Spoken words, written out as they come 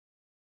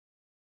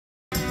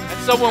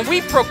So when we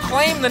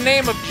proclaim the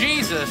name of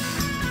Jesus,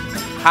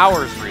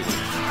 power is released.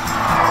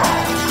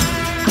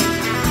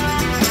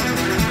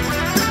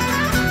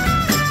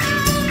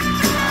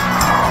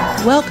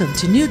 Welcome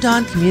to New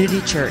Dawn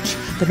Community Church,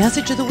 the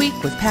message of the week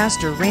with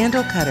Pastor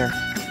Randall Cutter.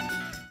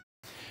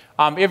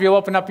 If you'll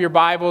open up your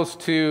Bibles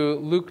to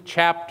Luke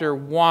chapter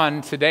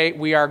 1, today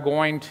we are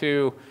going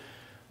to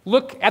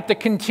look at the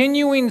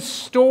continuing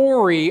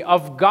story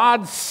of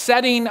God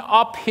setting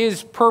up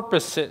His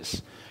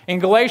purposes. In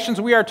Galatians,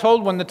 we are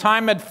told when the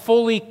time had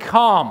fully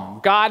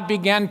come, God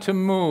began to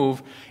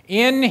move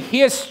in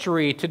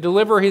history to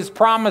deliver His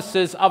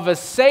promises of a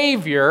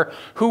Savior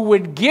who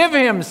would give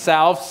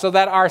Himself so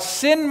that our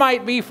sin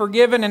might be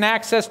forgiven and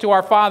access to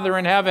our Father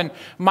in heaven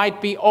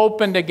might be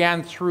opened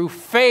again through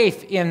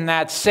faith in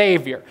that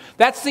Savior.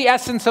 That's the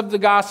essence of the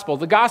gospel.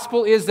 The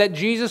gospel is that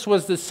Jesus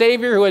was the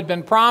Savior who had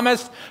been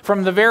promised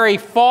from the very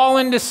fall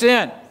into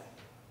sin,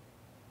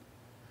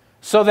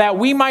 so that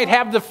we might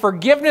have the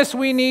forgiveness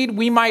we need,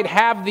 we might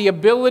have the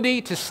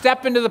ability to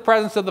step into the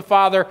presence of the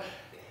Father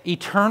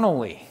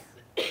eternally,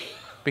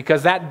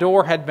 because that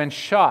door had been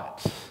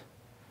shut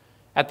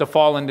at the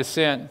fall into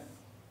sin.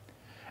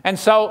 And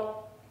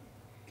so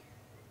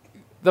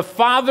the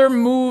Father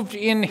moved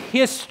in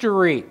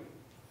history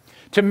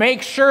to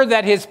make sure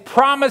that His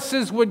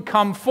promises would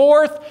come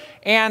forth.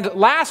 And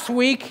last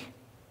week,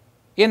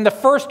 in the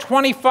first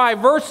 25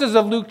 verses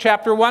of Luke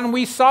chapter 1,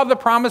 we saw the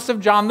promise of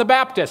John the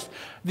Baptist.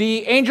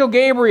 The angel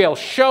Gabriel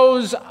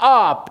shows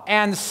up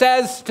and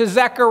says to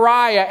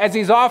Zechariah as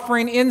he's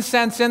offering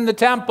incense in the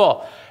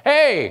temple,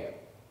 "Hey,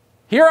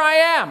 here I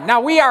am."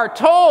 Now we are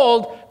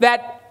told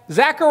that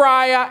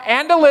Zechariah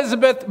and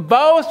Elizabeth,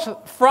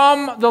 both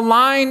from the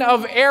line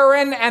of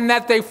Aaron, and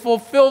that they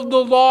fulfilled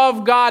the law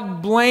of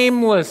God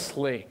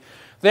blamelessly.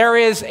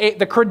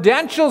 The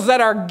credentials that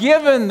are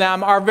given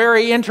them are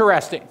very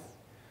interesting.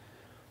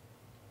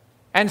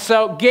 And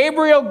so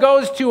Gabriel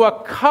goes to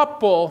a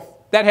couple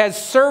that has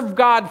served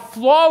God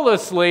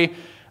flawlessly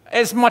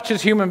as much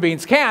as human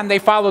beings can. They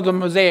follow the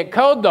Mosaic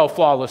Code, though,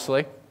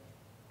 flawlessly.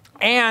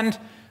 And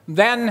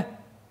then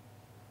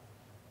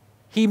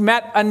he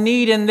met a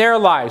need in their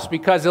lives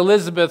because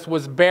Elizabeth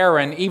was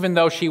barren, even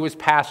though she was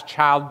past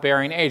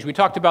childbearing age. We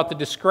talked about the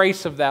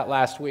disgrace of that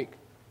last week.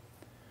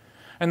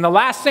 And the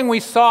last thing we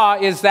saw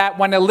is that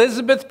when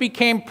Elizabeth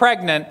became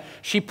pregnant,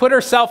 she put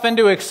herself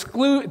into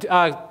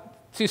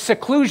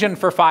seclusion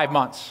for 5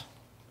 months,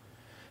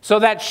 so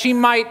that she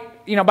might,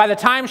 by the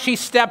time she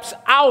steps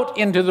out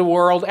into the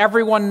world,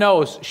 everyone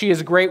knows she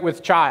is great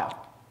with child.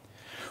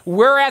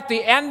 We're at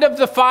the end of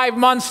the 5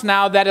 months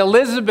now that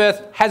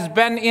Elizabeth has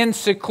been in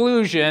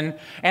seclusion,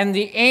 and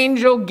the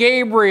angel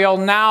Gabriel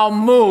now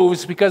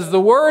moves because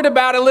the word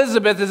about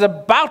Elizabeth is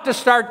about to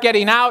start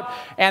getting out,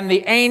 and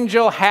the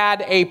angel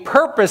had a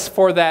purpose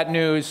for that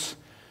news,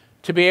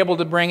 to be able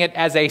to bring it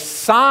as a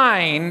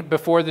sign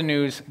before the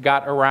news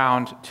got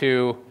around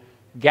to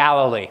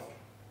Galilee.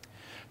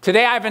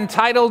 Today I've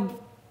entitled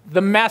the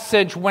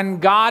message, "When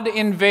God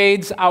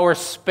Invades Our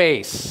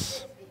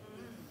Space,"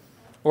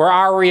 or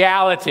our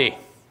reality.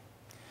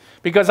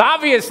 Because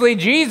obviously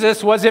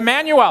Jesus was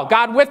Emmanuel,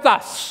 God with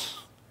us.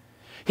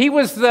 He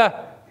was the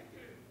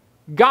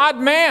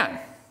God-man.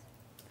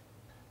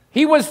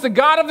 He was the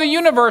God of the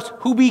universe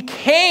who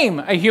became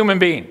a human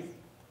being,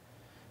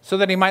 so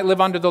that He might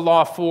live under the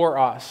law for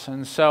us.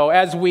 And so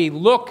as we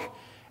look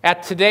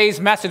at today's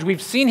message,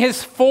 we've seen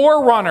His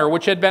forerunner,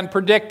 which had been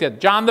predicted,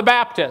 John the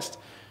Baptist,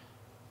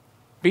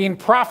 being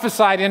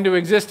prophesied into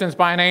existence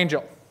by an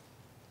angel.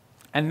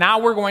 And now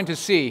we're going to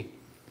see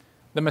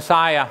the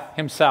Messiah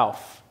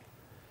Himself,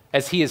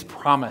 as He is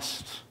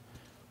promised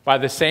by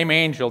the same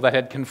angel that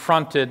had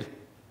confronted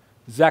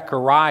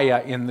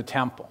Zechariah in the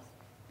temple.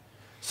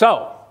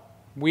 So,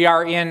 we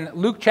are in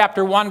Luke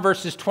chapter 1,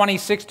 verses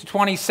 26 to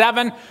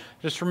 27.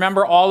 Just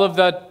remember, all of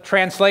the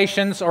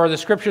translations or the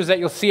scriptures that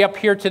you'll see up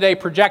here today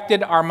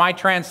projected are my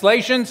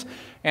translations.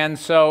 And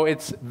so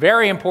it's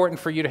very important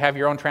for you to have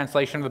your own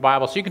translation of the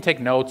Bible, so you can take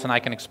notes and I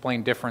can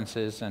explain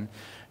differences. And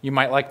you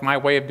might like my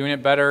way of doing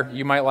it better.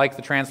 You might like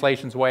the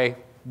translation's way,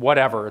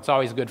 whatever. It's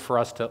always good for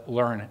us to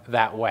learn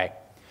that way.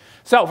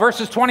 So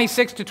verses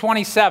 26 to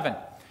 27.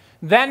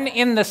 Then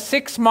in the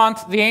 6th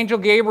month, the angel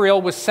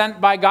Gabriel was sent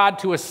by God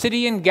to a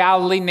city in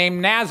Galilee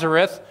named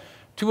Nazareth,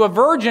 to a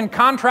virgin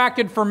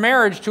contracted for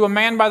marriage to a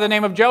man by the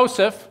name of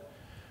Joseph,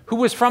 who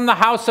was from the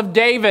house of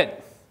David.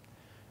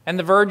 And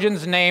the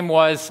virgin's name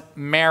was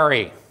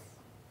Mary.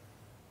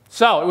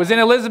 So it was in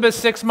Elizabeth's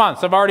 6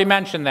 months. I've already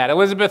mentioned that.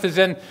 Elizabeth is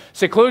in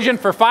seclusion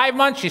for 5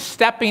 months. She's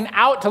stepping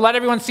out to let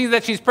everyone see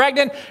that she's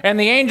pregnant, and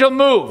the angel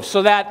moves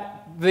so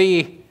that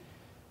the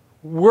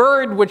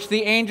word which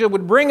the angel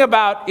would bring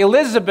about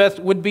Elizabeth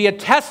would be a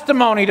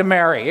testimony to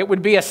Mary. It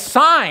would be a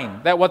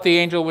sign that what the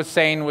angel was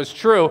saying was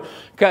true,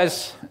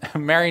 because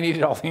Mary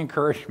needed all the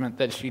encouragement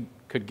that she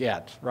could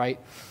get, right?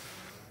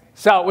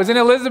 So it was in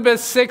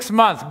Elizabeth's 6th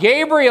month.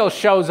 Gabriel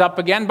shows up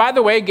again. By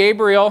the way,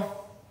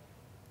 Gabriel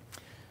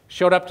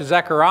showed up to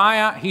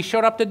Zechariah. He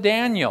showed up to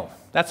Daniel.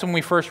 That's when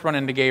we first run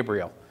into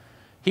Gabriel.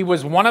 He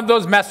was one of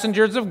those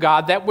messengers of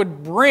God that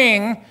would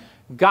bring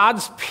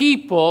God's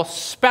people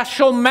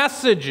special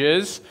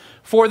messages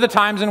for the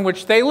times in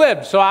which they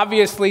lived. So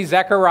obviously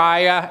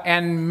Zechariah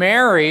and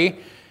Mary,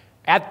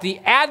 at the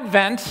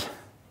advent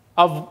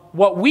of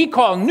what we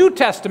call New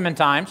Testament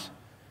times,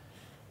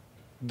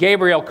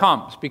 Gabriel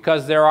comes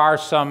because there are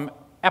some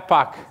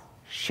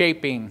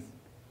epoch-shaping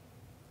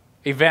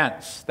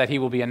events that he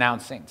will be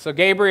announcing. So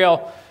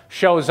Gabriel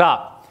shows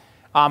up.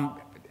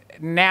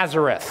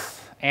 Nazareth.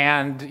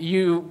 And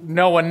you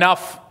know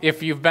enough,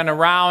 if you've been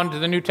around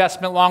the New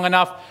Testament long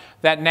enough,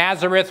 that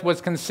Nazareth was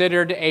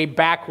considered a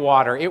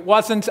backwater. It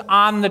wasn't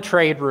on the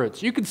trade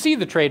routes. You could see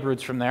the trade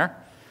routes from there.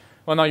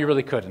 Well, no, you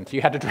really couldn't.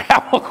 You had to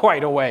travel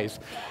quite a ways.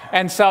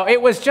 And so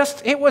it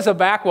was a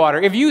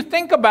backwater. If you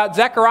think about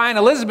Zechariah and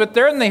Elizabeth,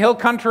 they're in the hill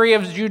country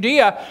of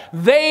Judea.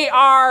 They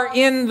are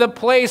in the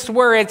place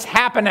where it's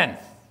happening.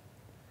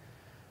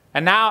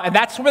 And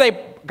that's where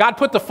God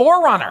put the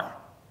forerunner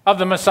of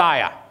the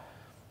Messiah.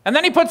 And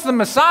then he puts the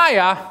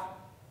Messiah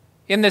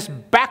in this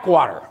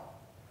backwater,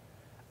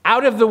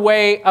 out of the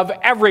way of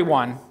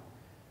everyone.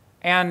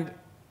 And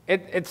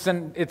it's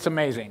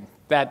amazing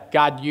that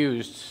God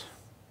used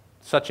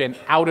such an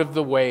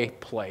out-of-the-way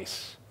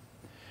place.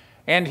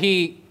 And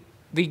the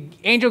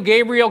angel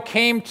Gabriel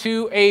came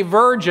to a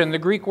virgin. The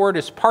Greek word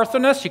is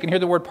Parthenos. You can hear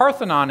the word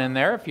Parthenon in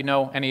there if you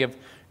know any of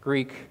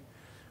Greek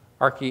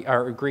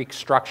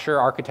structure,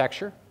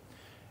 architecture.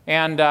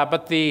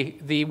 But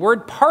the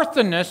word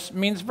Parthenos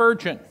means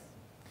virgin.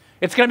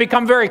 It's going to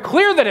become very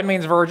clear that it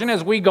means virgin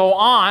as we go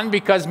on,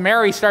 because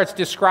Mary starts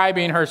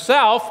describing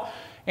herself.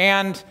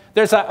 And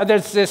there's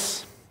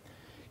this,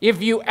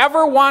 if you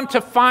ever want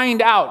to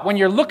find out, when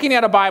you're looking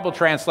at a Bible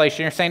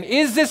translation, you're saying,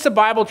 is this a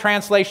Bible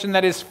translation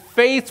that is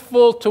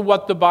faithful to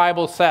what the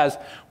Bible says?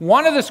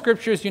 One of the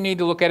scriptures you need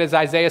to look at is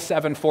Isaiah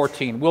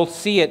 7:14. We'll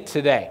see it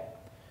today.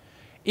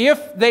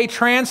 If they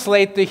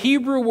translate the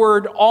Hebrew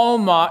word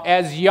alma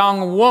as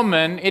young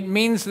woman, it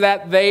means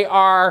that they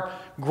are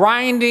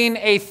grinding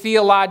a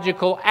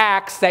theological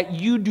axe that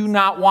you do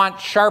not want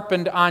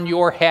sharpened on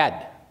your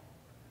head.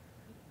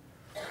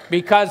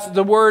 Because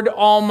the word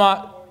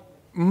alma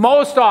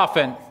most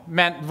often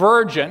meant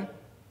virgin.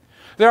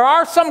 There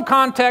are some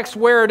contexts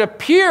where it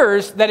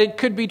appears that it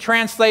could be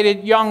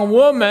translated young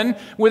woman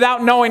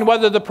without knowing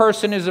whether the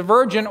person is a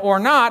virgin or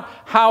not.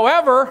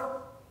 However,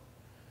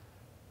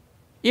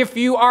 if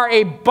you are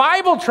a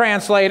Bible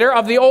translator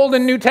of the Old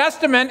and New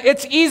Testament,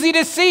 it's easy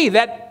to see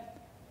that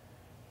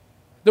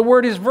the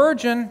word is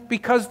virgin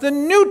because the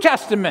New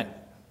Testament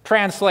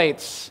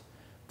translates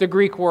the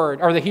Greek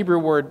word, or the Hebrew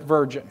word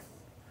virgin.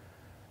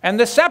 And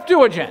the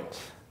Septuagint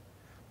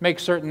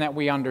makes certain that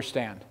we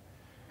understand.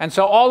 And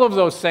so all of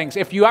those things,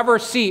 if you ever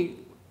see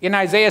in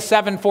Isaiah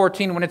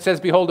 7:14 when it says,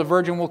 behold, a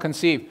virgin will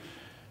conceive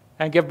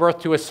and give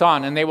birth to a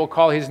son, and they will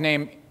call his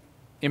name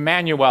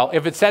Emmanuel.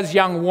 If it says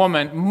young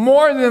woman,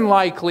 more than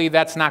likely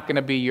that's not going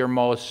to be your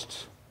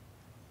most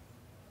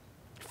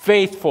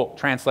faithful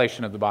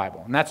translation of the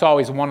Bible. And that's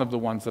always one of the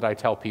ones that I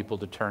tell people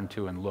to turn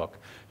to and look.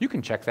 You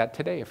can check that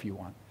today if you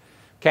want.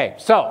 Okay,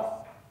 so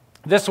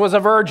this was a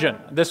virgin.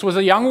 This was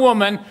a young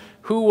woman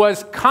who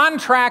was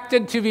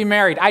contracted to be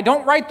married. I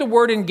don't write the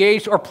word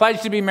engaged or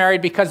pledged to be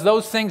married because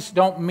those things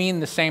don't mean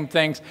the same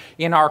things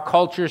in our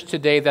cultures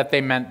today that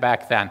they meant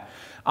back then.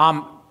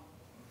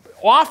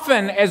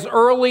 Often, as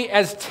early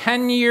as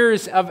 10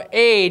 years of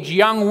age,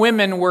 young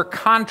women were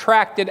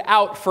contracted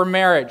out for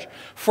marriage.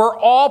 For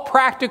all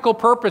practical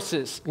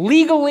purposes,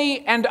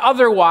 legally and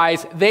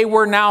otherwise, they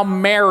were now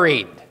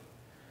married.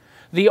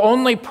 The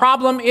only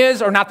problem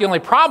is, or not the only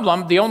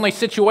problem, the only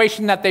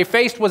situation that they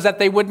faced was that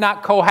they would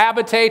not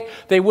cohabitate,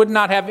 they would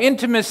not have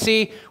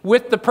intimacy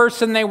with the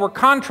person they were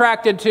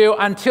contracted to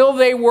until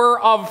they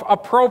were of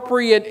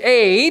appropriate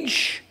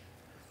age.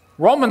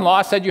 Roman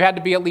law said you had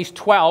to be at least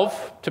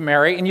 12 to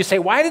marry, and you say,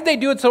 why did they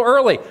do it so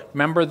early?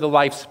 Remember the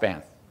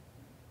lifespan.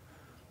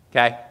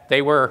 Okay?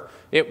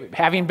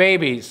 Having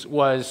babies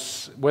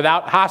was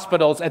without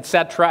hospitals,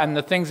 etc., and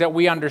the things that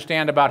we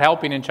understand about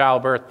helping in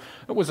childbirth,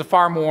 it was a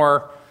far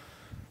more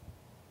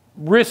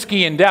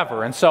risky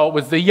endeavor. And so it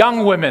was the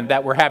young women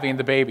that were having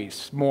the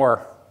babies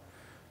more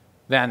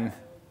than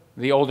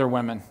the older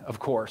women, of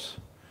course.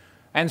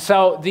 And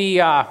so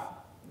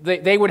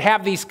they would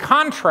have these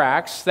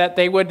contracts that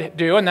they would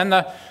do, and then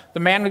the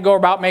man would go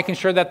about making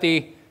sure that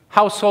the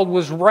household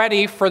was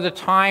ready for the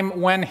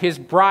time when his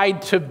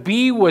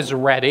bride-to-be was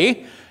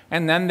ready,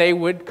 and then they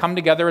would come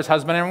together as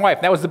husband and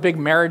wife. That was the big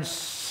marriage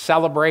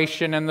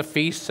celebration and the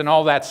feasts and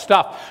all that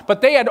stuff.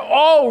 But they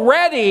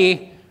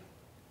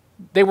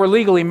were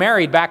legally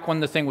married back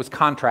when the thing was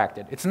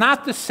contracted. It's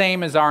not the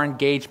same as our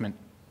engagement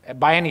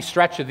by any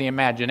stretch of the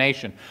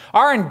imagination.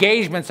 Our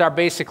engagements are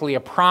basically a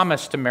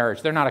promise to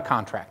marriage. They're not a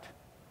contract.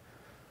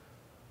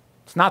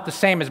 It's not the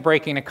same as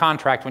breaking a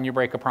contract when you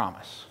break a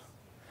promise.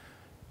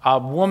 A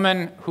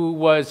woman who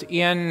was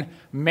in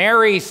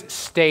Mary's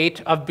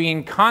state of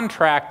being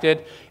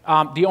contracted,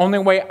 the only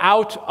way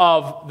out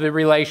of the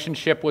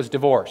relationship was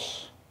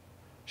divorce.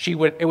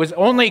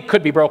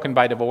 Could be broken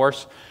by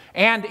divorce.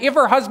 And if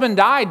her husband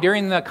died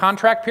during the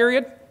contract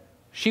period,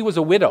 she was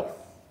a widow.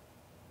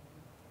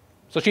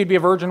 So she'd be a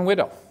virgin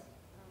widow.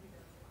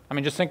 I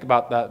mean, just think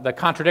about the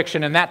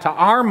contradiction in that to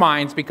our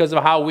minds because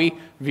of how we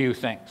view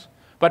things.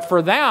 But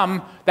for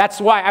them, that's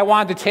why I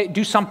wanted to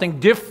do something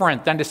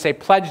different than to say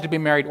pledge to be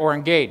married or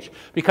engaged,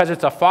 because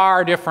it's a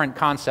far different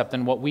concept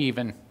than what we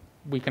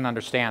can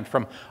understand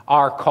from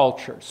our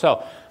culture.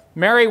 So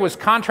Mary was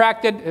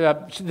contracted,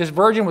 this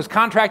virgin was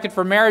contracted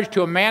for marriage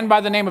to a man by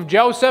the name of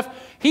Joseph.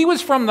 He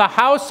was from the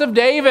house of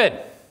David.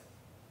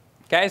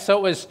 Okay, so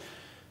it was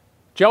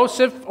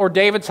Joseph or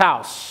David's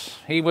house.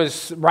 He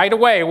was right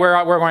away,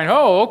 we're going,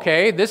 oh,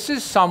 okay, this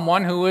is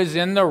someone who is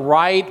in the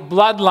right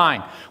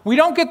bloodline. We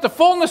don't get the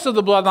fullness of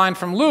the bloodline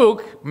from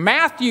Luke.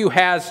 Matthew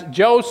has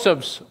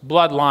Joseph's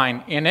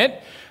bloodline in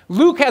it.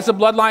 Luke has a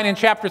bloodline in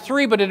chapter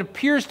 3, but it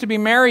appears to be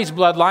Mary's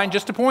bloodline,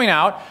 just to point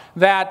out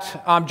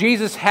that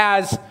Jesus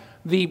has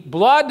the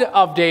blood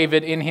of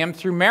David in him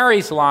through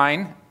Mary's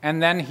line,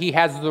 and then he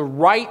has the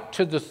right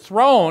to the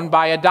throne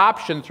by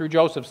adoption through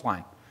Joseph's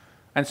line.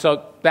 And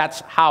so that's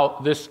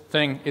how this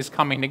thing is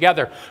coming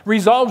together.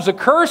 Resolves a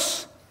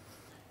curse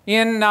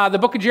in the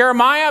book of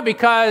Jeremiah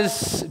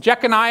because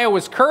Jeconiah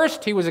was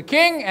cursed. He was a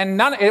king,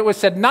 and it was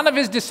said none of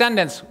his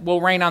descendants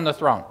will reign on the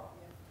throne.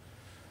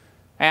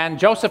 And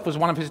Joseph was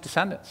one of his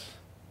descendants.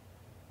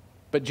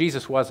 But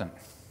Jesus wasn't.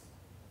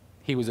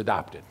 He was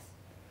adopted.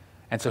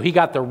 And so he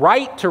got the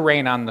right to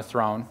reign on the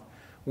throne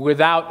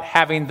without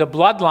having the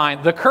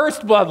bloodline, the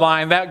cursed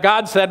bloodline that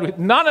God said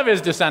none of his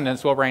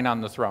descendants will reign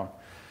on the throne.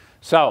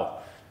 So,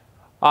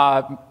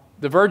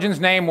 the virgin's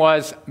name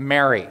was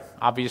Mary.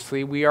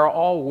 Obviously, we are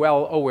all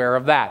well aware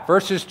of that.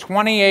 Verses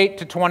 28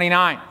 to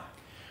 29.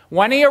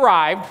 When he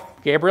arrived,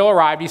 Gabriel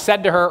arrived, he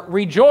said to her,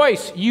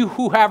 "Rejoice, you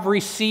who have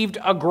received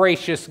a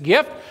gracious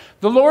gift.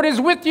 The Lord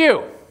is with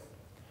you."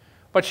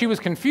 But she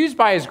was confused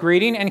by his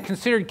greeting and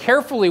considered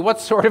carefully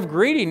what sort of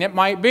greeting it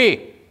might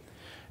be.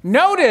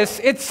 Notice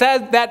it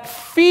said that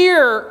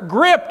fear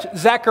gripped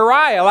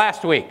Zechariah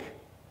last week.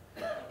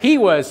 He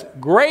was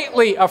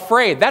greatly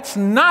afraid. That's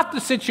not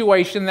the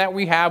situation that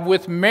we have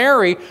with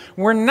Mary.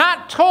 We're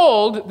not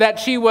told that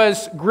she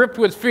was gripped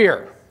with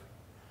fear.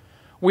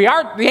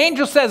 The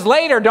angel says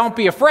later, don't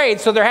be afraid,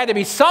 so there had to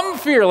be some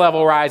fear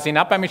level rising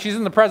up. I mean, she's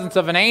in the presence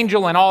of an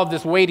angel and all of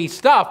this weighty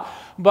stuff,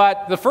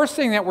 but the first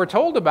thing that we're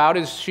told about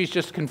is she's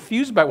just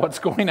confused by what's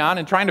going on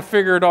and trying to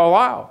figure it all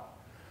out.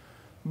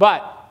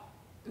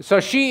 So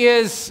she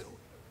is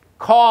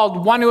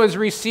called one who has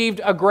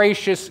received a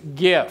gracious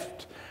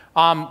gift.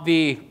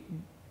 The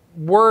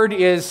word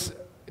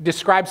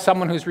describes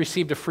someone who's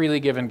received a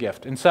freely given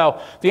gift. And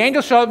so the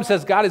angel shows up and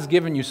says, God has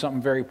given you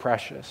something very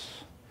precious.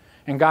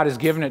 And God has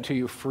given it to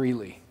you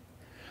freely.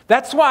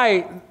 That's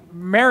why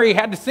Mary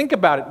had to think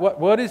about it.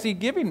 What is he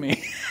giving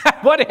me?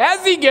 What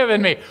has he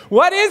given me?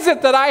 What is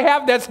it that I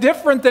have that's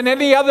different than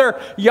any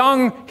other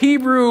young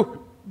Hebrew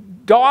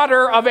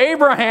daughter of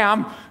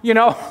Abraham,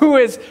 who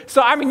is...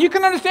 So, I mean, you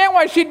can understand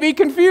why she'd be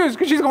confused,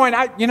 because she's going,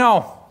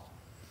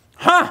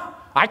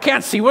 I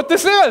can't see what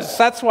this is.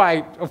 That's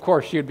why, of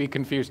course, you'd be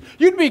confused.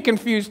 You'd be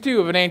confused,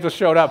 too, if an angel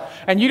showed up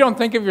and you don't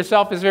think of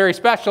yourself as very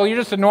special. You're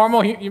just a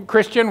normal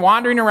Christian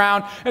wandering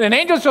around, and an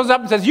angel shows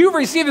up and says, you've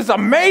received this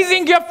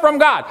amazing gift from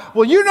God.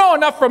 Well, you know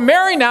enough from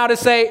Mary now to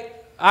say,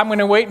 I'm going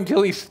to wait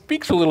until he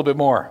speaks a little bit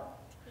more,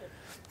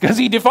 because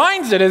he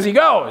defines it as he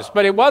goes.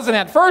 But it wasn't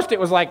at first. It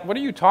was like, what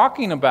are you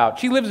talking about?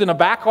 She lives in a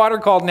backwater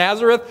called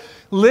Nazareth,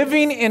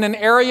 living in an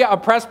area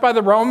oppressed by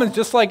the Romans,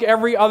 just like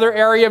every other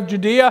area of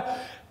Judea.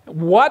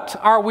 What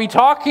are we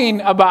talking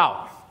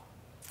about?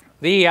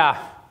 The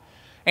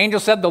angel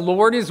said, the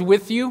Lord is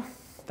with you.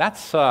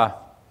 That's,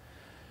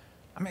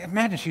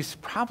 imagine she's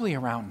probably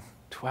around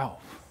 12.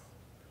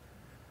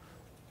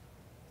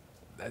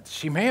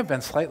 She may have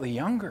been slightly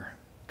younger,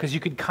 because you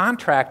could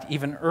contract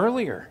even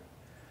earlier.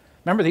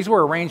 Remember, these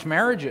were arranged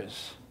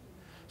marriages.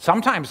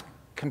 Sometimes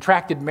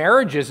contracted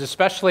marriages,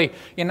 especially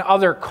in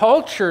other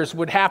cultures,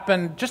 would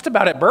happen just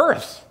about at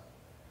birth.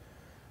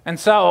 And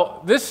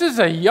so this is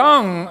a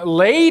young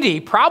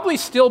lady, probably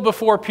still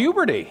before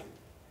puberty.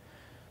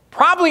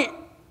 Probably,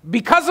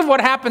 because of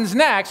what happens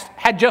next,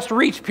 had just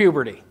reached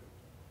puberty.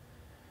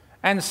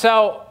 And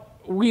so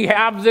we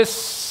have this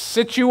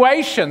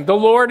situation. The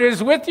Lord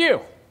is with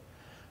you.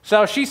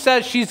 So she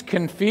says she's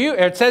confused.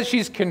 It says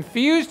she's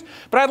confused,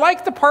 but I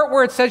like the part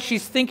where it says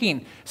she's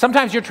thinking.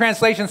 Sometimes your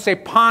translations say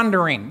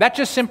pondering. That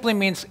just simply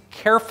means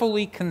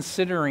carefully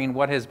considering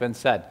what has been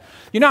said.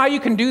 You know how you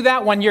can do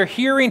that when you're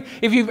hearing,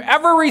 if you've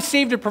ever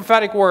received a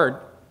prophetic word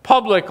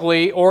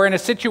publicly or in a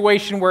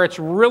situation where it's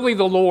really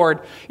the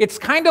Lord, it's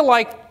kind of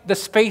like the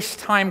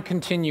space-time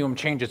continuum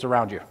changes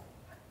around you.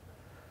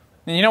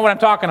 And you know what I'm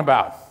talking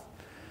about.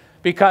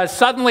 Because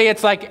suddenly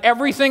it's like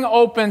everything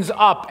opens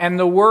up and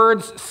the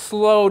words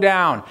slow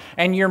down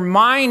and your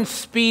mind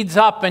speeds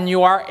up and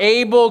you are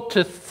able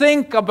to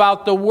think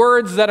about the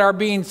words that are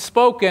being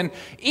spoken,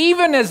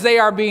 even as they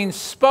are being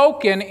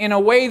spoken in a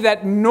way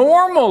that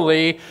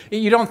normally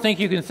you don't think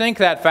you can think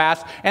that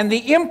fast. And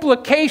the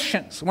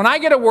implications, when I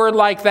get a word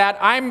like that,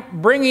 I'm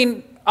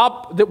bringing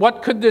up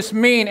what could this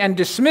mean and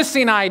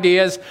dismissing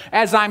ideas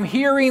as I'm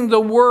hearing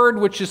the word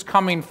which is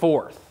coming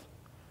forth.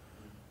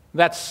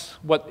 That's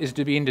what is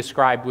being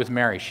described with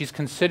Mary. She's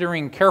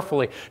considering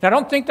carefully. Now,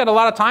 don't think that a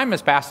lot of time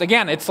has passed.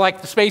 Again, it's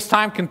like the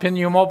space-time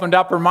continuum opened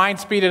up, her mind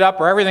speeded up,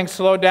 or everything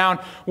slowed down.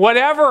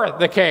 Whatever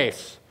the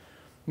case,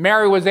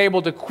 Mary was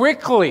able to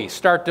quickly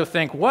start to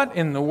think, what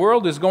in the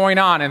world is going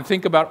on? And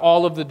think about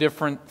all of the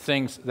different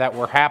things that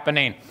were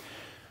happening.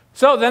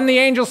 So then the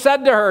angel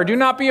said to her, "Do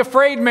not be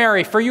afraid,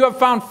 Mary, for you have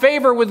found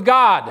favor with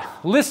God.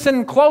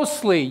 Listen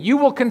closely. You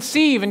will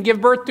conceive and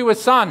give birth to a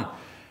son,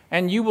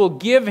 and you will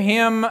give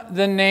him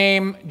the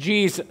name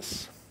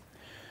Jesus."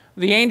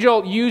 The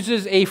angel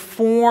uses a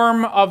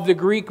form of the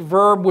Greek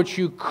verb which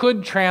you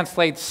could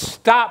translate,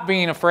 "stop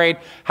being afraid."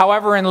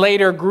 However, in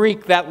later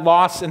Greek, that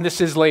lost, and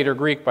this is later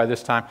Greek by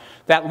this time,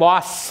 that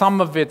lost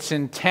some of its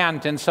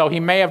intent. And so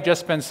he may have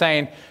just been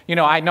saying,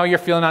 I know you're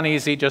feeling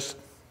uneasy, just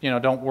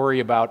don't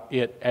worry about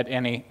it at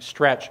any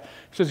stretch. He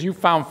says, you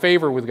found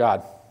favor with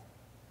God.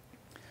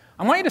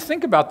 I want you to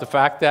think about the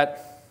fact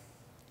that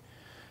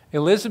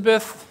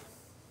Elizabeth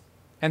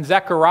and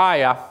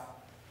Zechariah,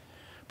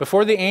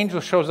 before the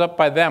angel shows up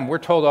by them, we're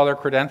told all their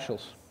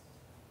credentials.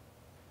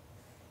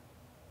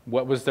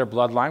 What was their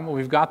bloodline? Well,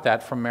 we've got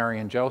that from Mary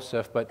and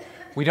Joseph, but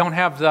we don't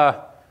have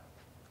the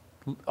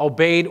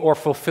obeyed or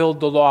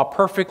fulfilled the law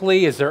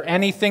perfectly. Is there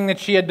anything that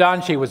she had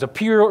done? She was a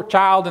pure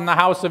child in the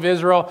house of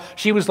Israel.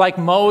 She was like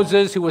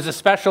Moses, who was a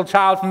special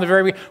child from the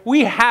very beginning.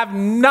 We have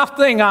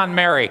nothing on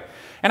Mary.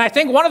 And I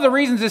think one of the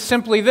reasons is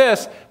simply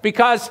this,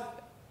 because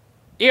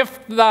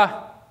if the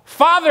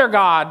Father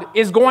God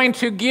is going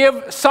to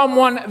give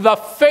someone the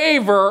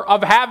favor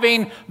of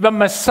having the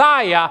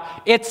Messiah,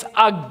 it's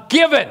a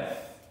given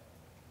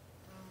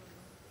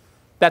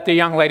that the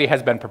young lady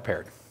has been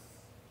prepared,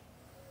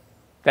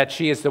 that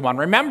she is the one.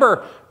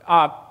 Remember,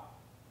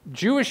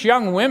 Jewish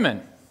young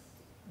women,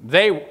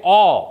 they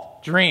all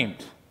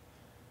dreamed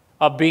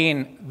of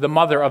being the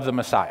mother of the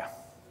Messiah.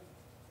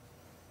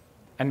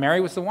 And Mary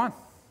was the one.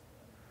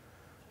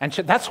 And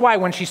that's why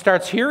when she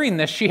starts hearing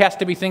this, she has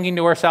to be thinking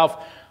to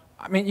herself,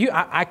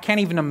 I can't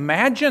even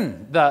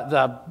imagine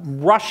the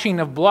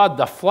rushing of blood,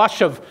 the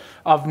flush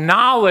of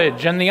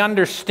knowledge and the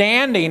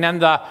understanding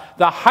and the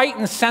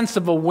heightened sense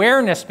of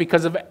awareness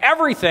because of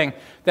everything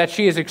that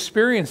she is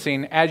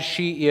experiencing as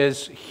she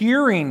is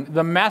hearing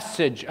the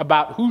message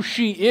about who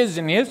she is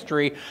in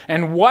history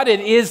and what it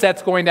is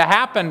that's going to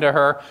happen to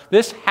her.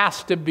 This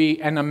has to be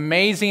an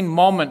amazing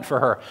moment for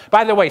her.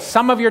 By the way,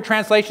 some of your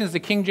translations, the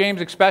King James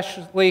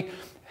especially,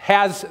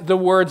 has the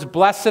words,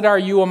 "Blessed are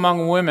you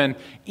among women,"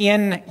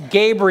 in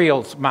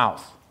Gabriel's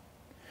mouth.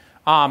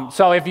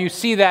 So if you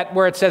see that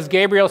where it says,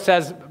 Gabriel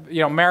says,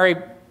 Mary,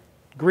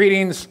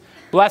 greetings,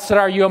 blessed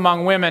are you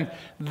among women,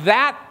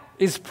 that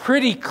is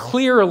pretty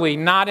clearly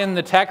not in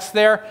the text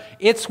there.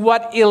 It's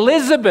what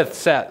Elizabeth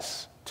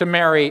says to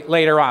Mary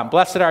later on,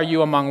 "Blessed are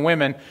you among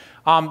women."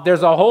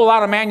 There's a whole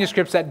lot of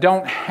manuscripts that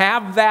don't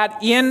have that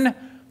in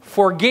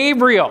for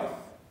Gabriel.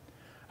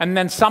 And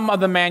then some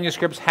of the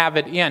manuscripts have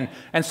it in.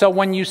 And so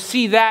when you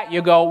see that,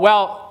 you go,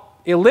 well,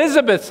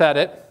 Elizabeth said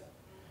it.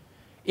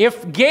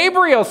 If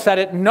Gabriel said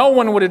it, no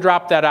one would have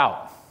dropped that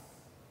out.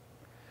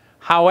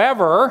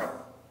 However,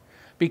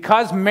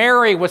 because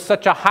Mary was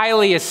such a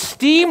highly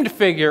esteemed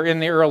figure in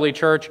the early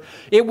church,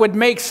 it would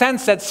make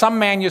sense that some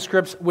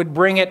manuscripts would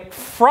bring it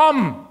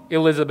from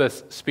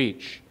Elizabeth's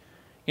speech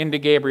into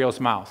Gabriel's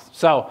mouth.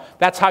 So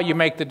that's how you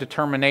make the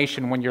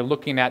determination when you're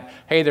looking at,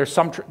 hey, there's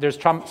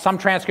some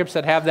transcripts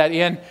that have that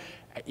in.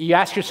 You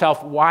ask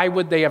yourself, why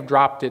would they have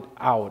dropped it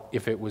out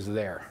if it was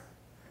there?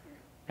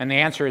 And the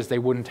answer is they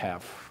wouldn't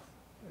have.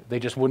 They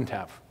just wouldn't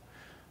have.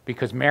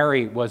 Because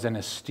Mary was an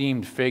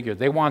esteemed figure.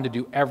 They wanted to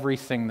do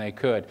everything they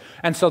could.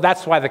 And so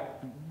that's why the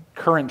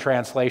current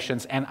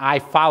translations, and I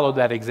followed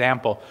that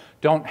example,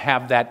 don't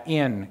have that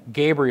in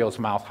Gabriel's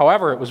mouth.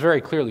 However, it was very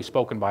clearly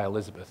spoken by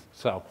Elizabeth.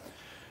 So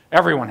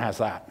everyone has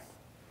that.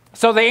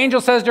 So the angel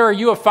says to her,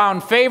 "You have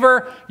found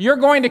favor. You're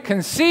going to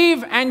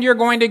conceive and you're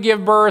going to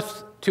give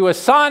birth to a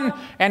son.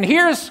 And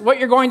here's what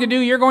you're going to do.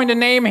 You're going to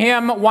name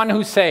him One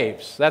Who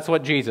Saves." That's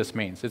what Jesus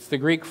means. It's the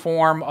Greek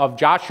form of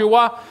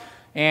Joshua.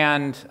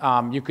 And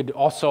you could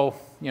also,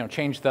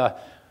 change the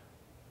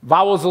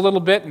vowels a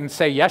little bit and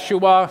say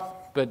Yeshua.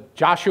 But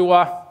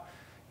Joshua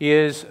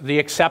is the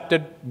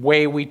accepted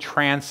way we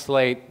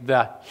translate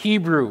the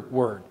Hebrew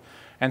word.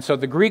 And so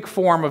the Greek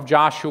form of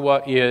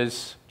Joshua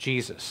is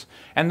Jesus.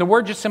 And the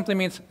word just simply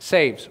means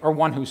saves, or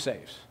one who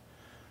saves.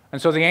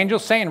 And so the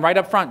angel's saying right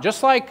up front,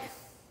 just like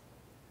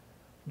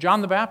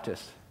John the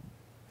Baptist.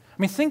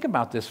 Think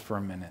about this for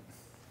a minute.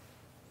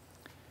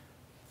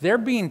 They're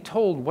being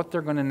told what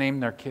they're going to name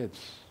their kids.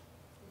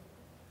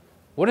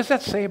 What does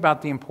that say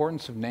about the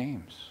importance of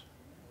names?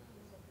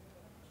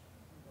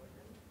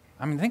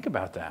 Think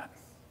about that.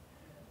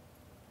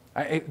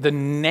 The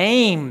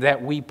name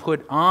that we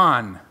put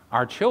on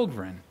our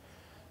children,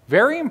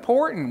 very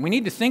important. We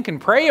need to think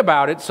and pray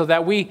about it so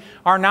that we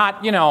are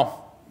not,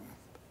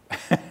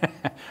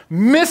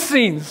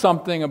 missing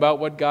something about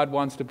what God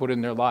wants to put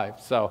in their life.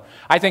 So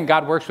I think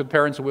God works with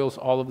parents' wills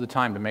all of the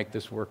time to make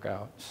this work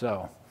out.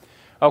 So,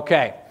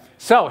 okay.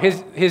 So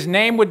his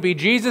name would be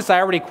Jesus. I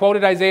already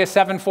quoted Isaiah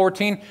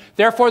 7:14.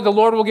 Therefore the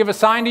Lord will give a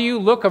sign to you.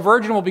 Look, a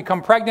virgin will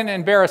become pregnant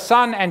and bear a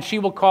son, and she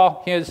will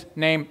call his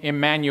name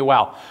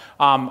Emmanuel.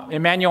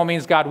 Emmanuel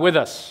means God with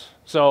us.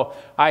 So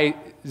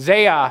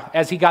Isaiah,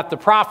 as he got the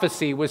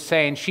prophecy, was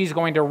saying she's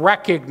going to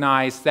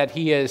recognize that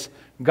he is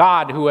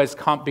God who has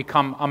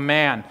become a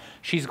man.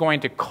 She's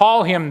going to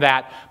call him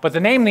that. But the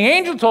name the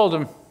angel told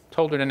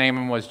her to name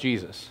him was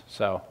Jesus.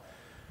 So,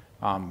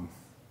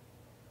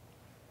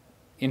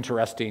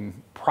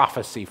 interesting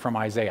prophecy from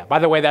Isaiah. By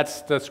the way,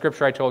 that's the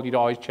scripture I told you to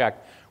always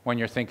check when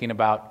you're thinking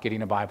about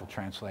getting a Bible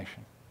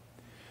translation.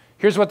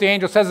 Here's what the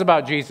angel says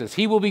about Jesus.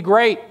 He will be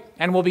great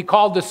and will be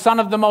called the Son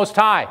of the Most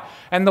High.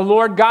 And the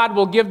Lord God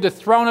will give the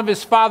throne of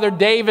his father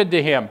David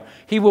to him.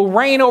 He will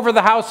reign over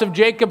the house of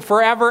Jacob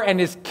forever, and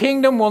his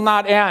kingdom will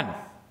not end.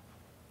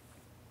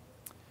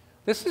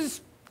 This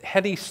is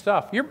heady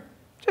stuff.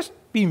 Just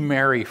be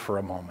merry for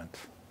a moment.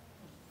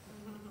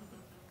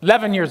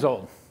 11 years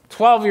old,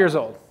 12 years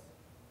old,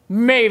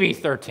 maybe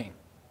 13.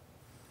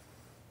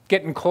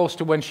 Getting close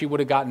to when she would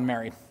have gotten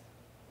married.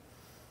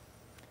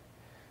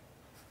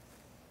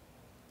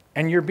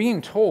 And you're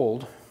being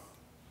told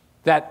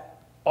that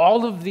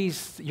all of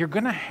these, you're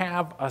going to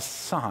have a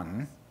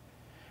son,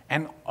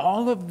 and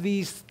all of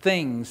these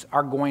things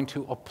are going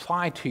to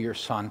apply to your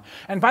son.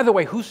 And by the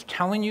way, who's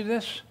telling you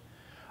this?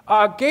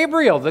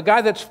 Gabriel, the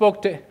guy that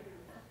spoke to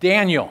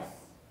Daniel.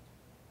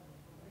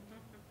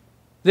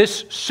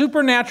 This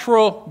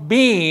supernatural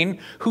being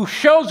who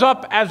shows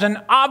up as an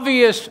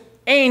obvious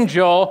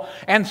angel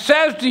and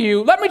says to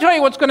you, let me tell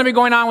you what's going to be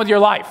going on with your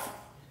life.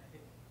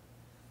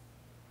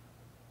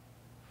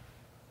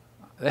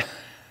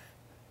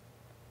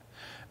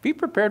 Be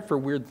prepared for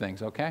weird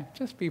things, okay?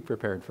 Just be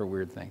prepared for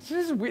weird things.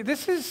 This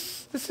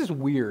is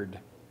weird.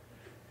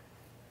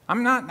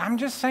 I'm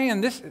just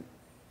saying this.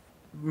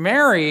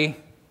 Mary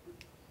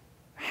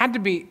had to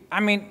be,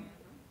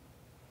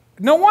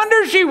 no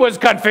wonder she was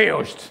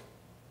confused.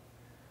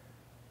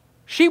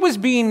 She was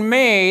being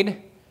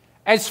made,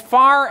 as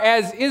far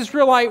as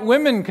Israelite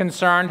women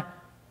concerned,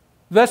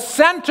 the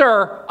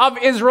center of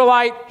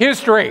Israelite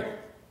history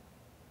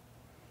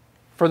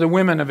for the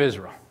women of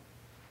Israel.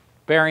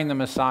 Bearing the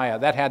Messiah.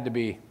 That had to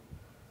be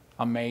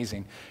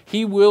amazing.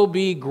 He will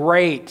be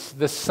great,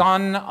 the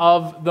Son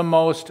of the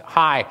Most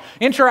High.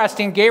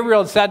 Interesting,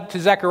 Gabriel said to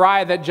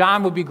Zechariah that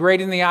John would be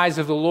great in the eyes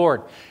of the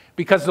Lord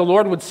because the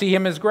Lord would see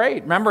him as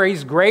great. Remember,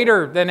 he's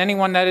greater than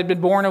anyone that had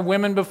been born of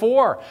women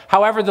before.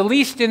 However, the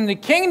least in the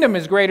kingdom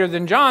is greater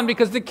than John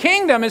because the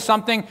kingdom is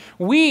something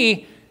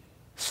we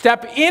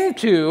step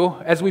into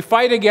as we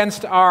fight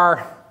against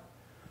our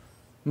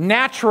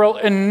natural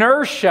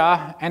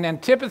inertia and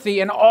antipathy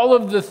and all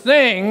of the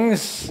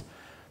things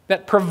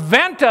that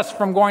prevent us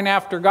from going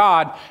after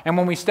God. And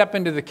when we step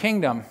into the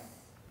kingdom,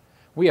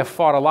 we have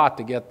fought a lot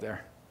to get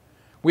there.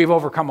 We've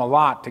overcome a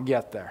lot to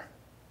get there.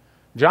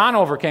 John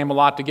overcame a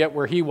lot to get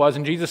where he was,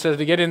 and Jesus says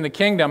to get in the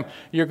kingdom,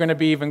 you're going to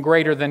be even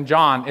greater than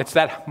John. It's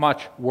that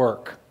much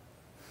work.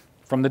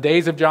 From the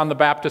days of John the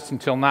Baptist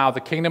until now,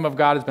 the kingdom of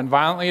God has been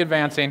violently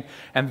advancing,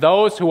 and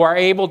those who are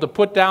able to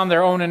put down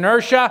their own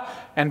inertia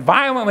and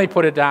violently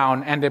put it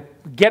down and to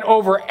get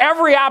over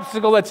every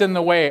obstacle that's in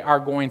the way are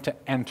going to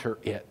enter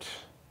it.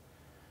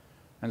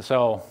 And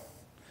so,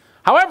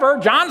 however,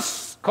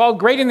 John's called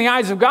great in the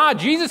eyes of God.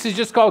 Jesus is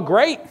just called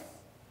great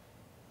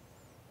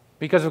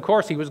because, of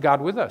course, he was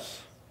God with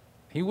us.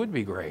 He would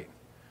be great.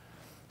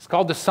 It's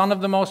called the Son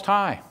of the Most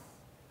High.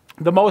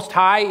 The Most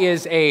High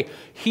is a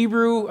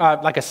Hebrew,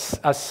 like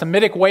a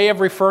Semitic way of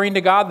referring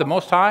to God, the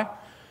Most High.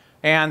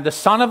 And the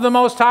Son of the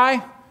Most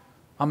High,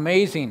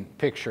 amazing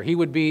picture. He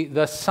would be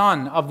the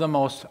Son of the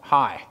Most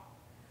High,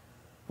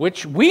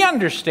 which we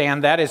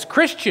understand that as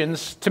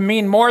Christians to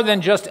mean more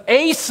than just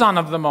a Son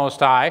of the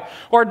Most High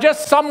or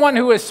just someone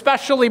who is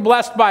specially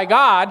blessed by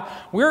God.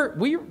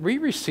 We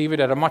receive it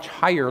at a much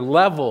higher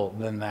level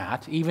than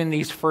that, even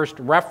these first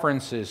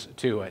references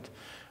to it.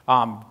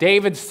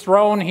 David's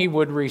throne he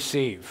would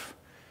receive.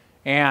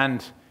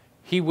 And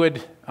he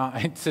would,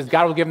 it says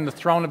God will give him the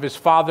throne of his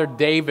father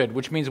David,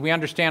 which means we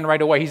understand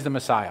right away he's the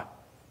Messiah.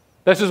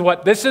 This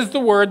is the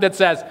word that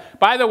says,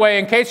 by the way,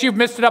 in case you've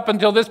missed it up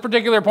until this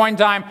particular point in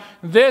time,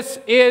 this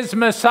is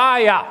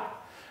Messiah.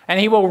 And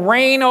he will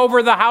reign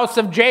over the house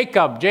of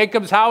Jacob.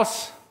 Jacob's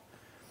house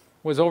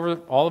was over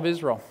all of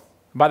Israel.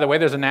 By the way,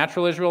 there's a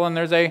natural Israel and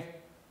there's a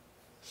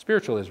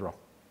spiritual Israel.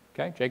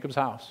 Okay, Jacob's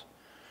house.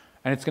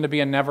 And it's going to be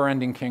a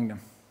never-ending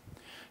kingdom.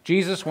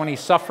 Jesus, when he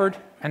suffered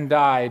and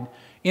died,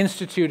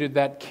 instituted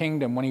that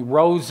kingdom. When he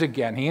rose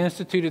again, he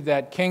instituted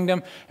that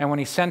kingdom. And when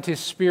he sent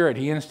his Spirit,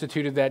 he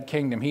instituted that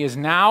kingdom. He is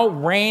now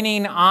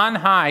reigning on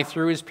high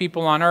through his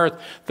people on earth.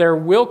 There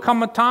will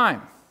come a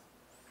time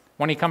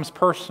when he comes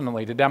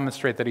personally to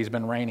demonstrate that he's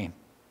been reigning.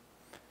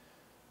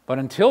 But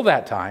until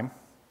that time,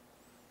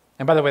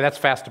 and by the way, that's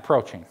fast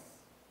approaching.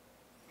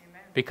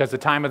 Amen. Because the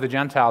time of the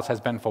Gentiles has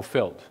been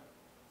fulfilled.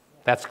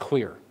 That's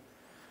clear.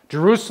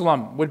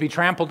 Jerusalem would be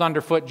trampled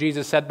underfoot,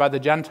 Jesus said, by the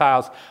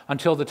Gentiles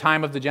until the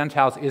time of the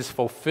Gentiles is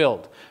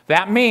fulfilled.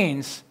 That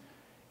means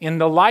in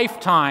the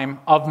lifetime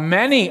of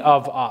many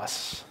of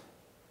us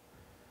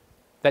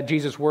that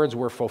Jesus' words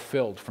were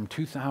fulfilled from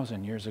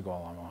 2,000 years ago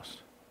almost.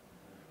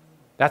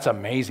 That's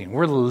amazing.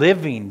 We're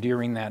living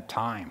during that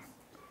time.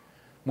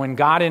 When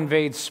God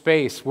invades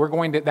space, we're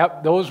going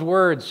to, those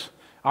words,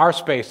 our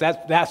space,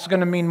 that's going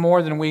to mean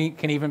more than we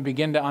can even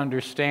begin to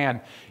understand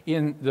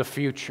in the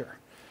future.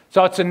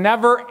 So it's a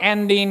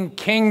never-ending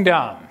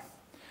kingdom.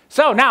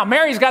 So now,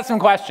 Mary's got some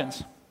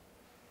questions.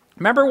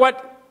 Remember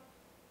what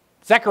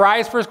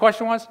Zechariah's first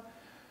question was?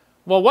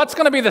 Well, what's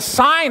going to be the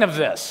sign of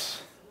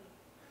this?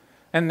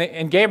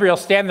 And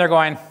Gabriel's standing there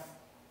going,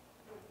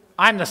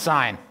 I'm the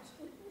sign.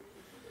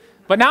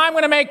 But now I'm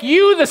going to make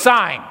you the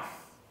sign.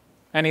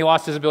 And he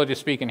lost his ability to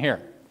speak and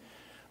hear.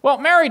 Well,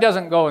 Mary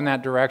doesn't go in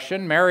that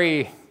direction.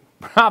 Mary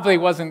probably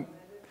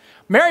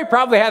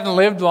hadn't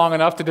lived long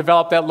enough to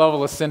develop that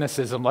level of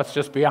cynicism, let's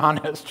just be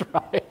honest,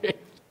 right?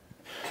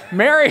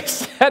 Mary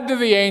said to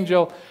the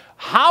angel,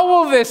 how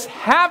will this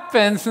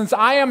happen since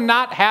I am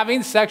not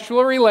having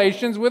sexual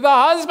relations with a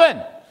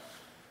husband?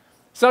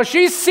 So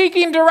she's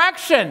seeking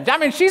direction. I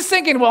mean, she's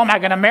thinking, well, am I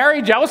going to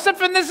marry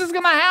Joseph and this is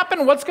going to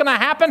happen? What's going to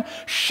happen?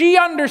 She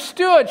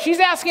understood. She's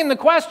asking the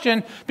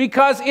question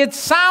because it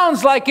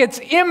sounds like it's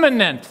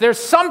imminent. There's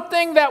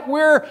something that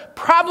we're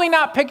probably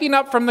not picking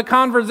up from the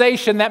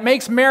conversation that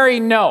makes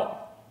Mary know.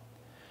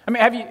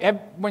 I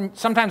mean,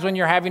 sometimes when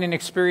you're having an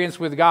experience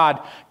with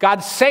God,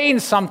 God's saying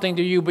something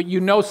to you, but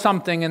you know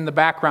something in the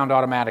background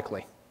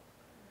automatically.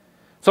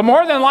 So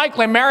more than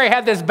likely, Mary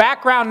had this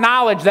background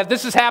knowledge that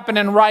this is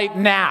happening right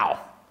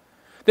now.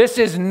 This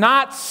is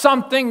not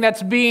something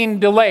that's being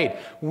delayed.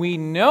 We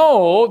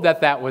know that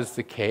that was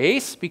the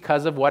case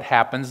because of what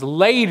happens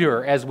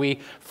later as we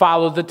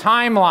follow the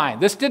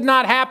timeline. This did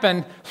not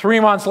happen 3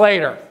 months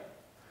later.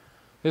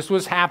 This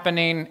was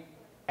happening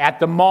at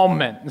the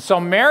moment. And so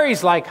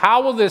Mary's like,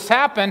 how will this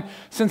happen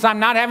since I'm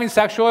not having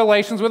sexual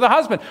relations with a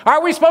husband?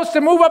 Are we supposed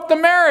to move up the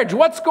marriage?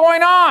 What's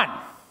going on?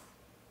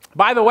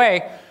 By the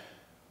way,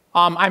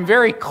 I'm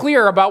very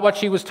clear about what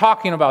she was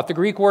talking about. The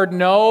Greek word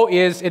 "no"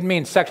 it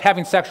means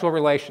having sexual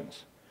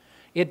relations.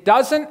 It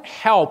doesn't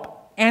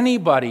help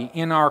anybody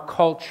in our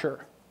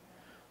culture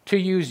to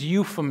use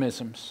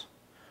euphemisms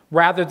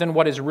rather than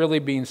what is really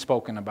being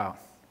spoken about.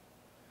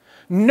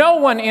 No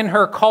one in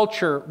her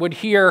culture would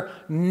hear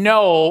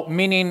 "no"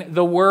 meaning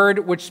the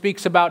word which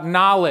speaks about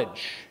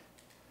knowledge.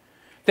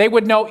 They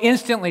would know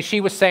instantly she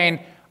was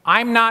saying,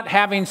 I'm not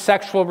having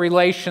sexual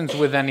relations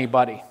with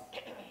anybody.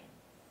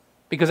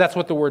 Because that's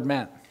what the word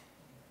meant.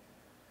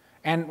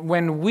 And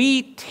when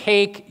we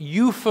take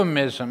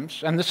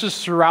euphemisms, and this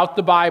is throughout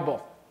the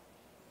Bible,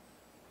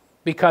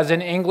 because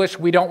in English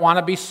we don't want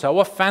to be so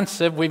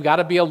offensive, we've got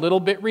to be a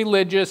little bit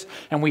religious,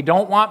 and we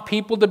don't want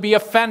people to be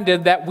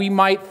offended that we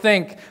might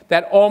think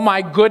that, oh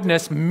my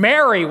goodness,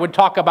 Mary would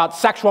talk about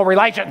sexual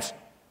relations.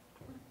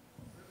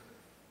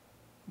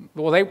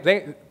 Well,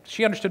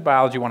 she understood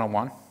biology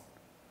 101.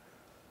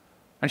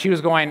 And she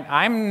was going,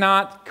 I'm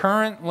not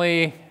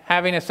currently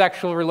having a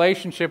sexual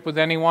relationship with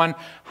anyone.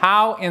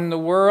 How in the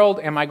world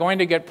am I going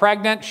to get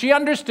pregnant? She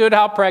understood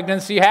how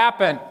pregnancy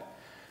happened.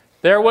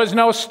 There was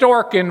no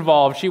stork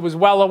involved. She was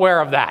well aware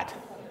of that.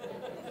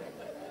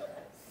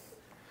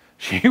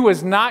 She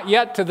was not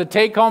yet to the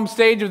take-home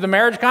stage of the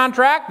marriage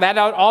contract. That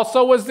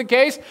also was the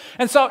case.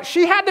 And so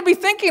she had to be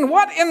thinking,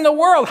 what in the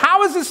world?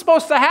 How is this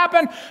supposed to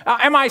happen?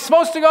 Am I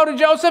supposed to go to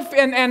Joseph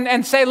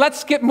and say,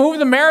 let's move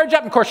the marriage up?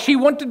 And of course, she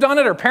wouldn't have done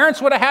it. Her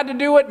parents would have had to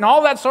do it and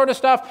all that sort of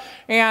stuff.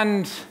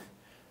 And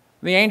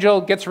the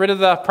angel gets rid of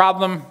the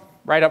problem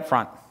right up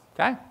front.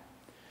 Okay?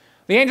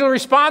 The angel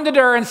responded to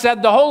her and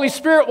said, the Holy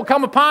Spirit will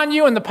come upon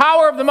you and the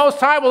power of the Most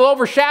High will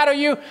overshadow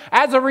you.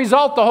 As a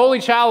result, the Holy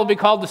Child will be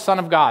called the Son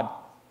of God.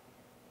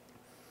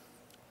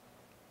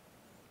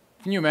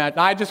 Can you imagine?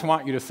 I just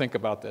want you to think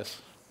about this.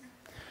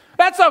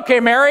 That's okay,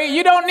 Mary.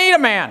 You don't need a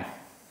man.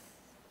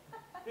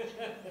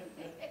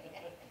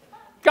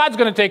 God's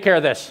going to take care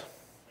of this.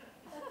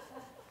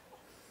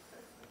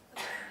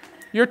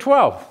 You're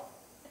 12.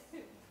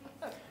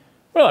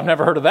 Well, I've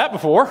never heard of that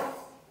before.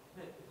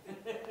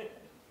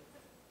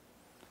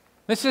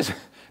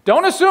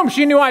 Don't assume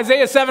she knew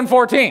Isaiah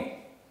 7:14.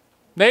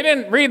 They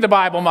didn't read the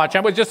Bible much.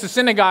 It was just a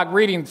synagogue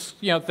reading,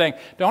 thing.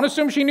 Don't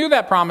assume she knew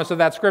that promise of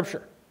that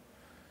scripture.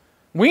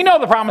 We know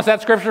the promise of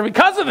that scripture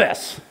because of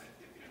this.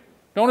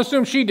 Don't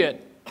assume she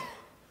did.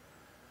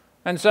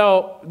 And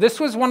so this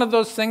was one of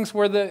those things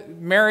where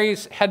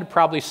Mary's head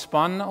probably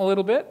spun a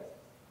little bit.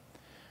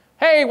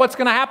 Hey, what's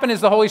going to happen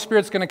is the Holy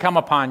Spirit's going to come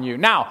upon you.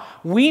 Now,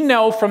 we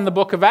know from the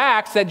book of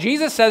Acts that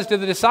Jesus says to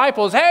the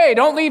disciples, hey,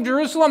 don't leave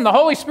Jerusalem. The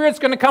Holy Spirit's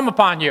going to come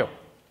upon you.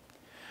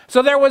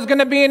 So there was going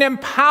to be an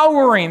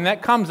empowering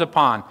that comes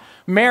upon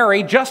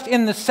Mary, just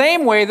in the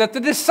same way that the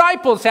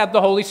disciples had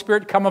the Holy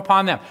Spirit come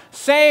upon them.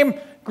 Same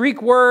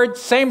Greek word,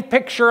 same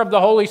picture of the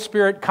Holy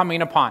Spirit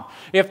coming upon.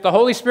 If the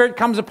Holy Spirit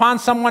comes upon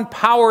someone,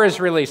 power is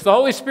released. The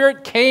Holy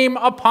Spirit came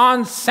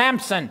upon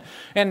Samson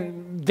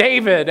and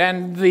David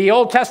and the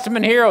Old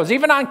Testament heroes,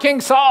 even on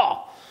King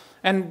Saul.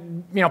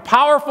 And,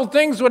 powerful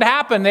things would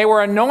happen. They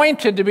were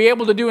anointed to be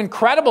able to do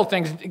incredible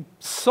things.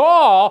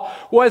 Saul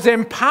was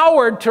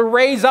empowered to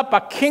raise up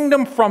a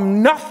kingdom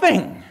from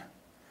nothing.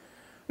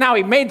 Now,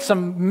 he made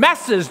some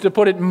messes, to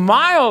put it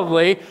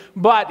mildly,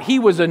 but he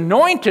was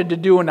anointed to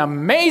do an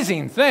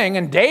amazing thing.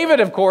 And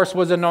David, of course,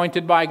 was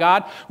anointed by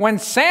God. When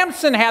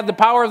Samson had the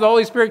power of the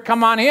Holy Spirit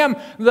come on him,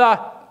 the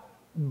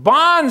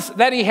bonds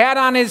that he had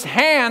on his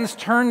hands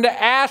turned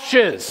to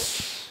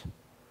ashes.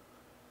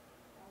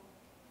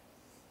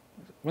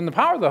 When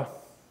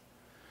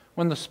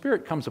the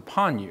Spirit comes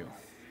upon you,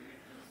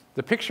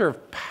 the picture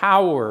of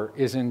power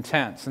is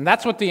intense. And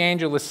that's what the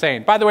angel is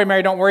saying. By the way,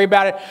 Mary, don't worry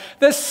about it.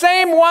 The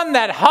same one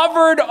that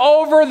hovered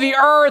over the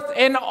earth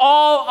in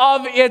all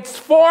of its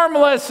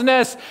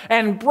formlessness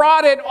and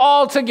brought it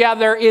all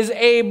together is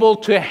able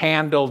to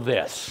handle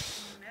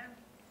this.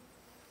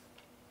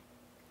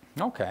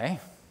 Okay.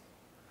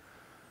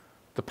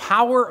 The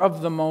power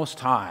of the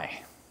Most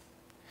High.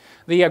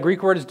 The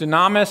Greek word is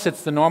dynamis.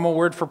 It's the normal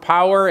word for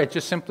power. It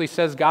just simply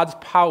says God's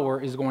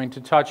power is going to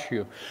touch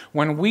you.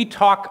 When we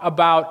talk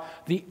about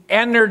the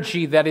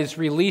energy that is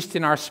released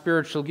in our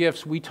spiritual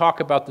gifts, we talk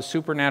about the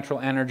supernatural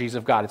energies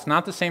of God. It's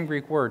not the same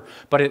Greek word,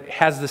 but it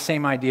has the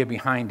same idea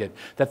behind it,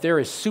 that there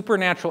is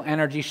supernatural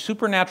energy,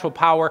 supernatural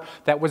power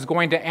that was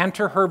going to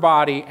enter her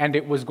body, and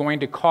it was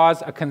going to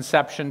cause a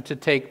conception to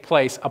take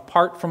place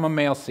apart from a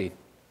male seed.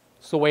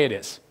 It's the way it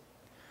is.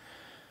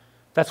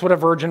 That's what a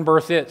virgin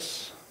birth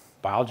is.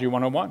 Biology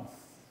 101.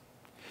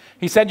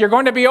 He said, you're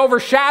going to be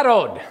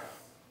overshadowed.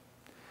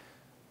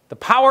 The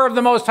power of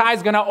the Most High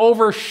is going to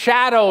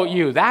overshadow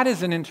you. That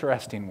is an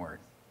interesting word.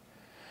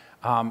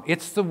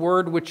 It's the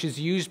word which is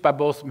used by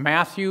both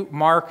Matthew,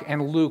 Mark,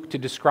 and Luke to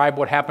describe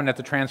what happened at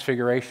the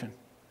Transfiguration.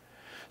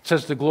 It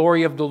says the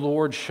glory of the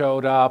Lord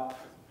showed up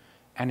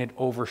and it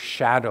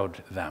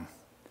overshadowed them.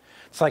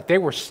 It's like they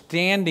were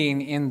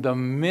standing in the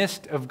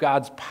midst of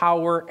God's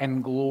power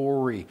and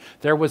glory.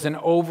 There was an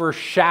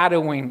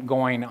overshadowing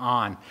going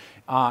on.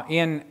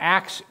 In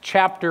Acts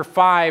chapter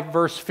 5,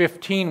 verse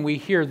 15, we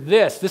hear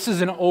this. This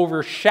is an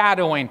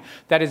overshadowing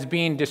that is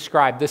being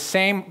described. The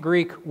same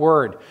Greek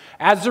word.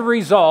 As a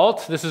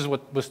result, this is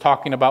what was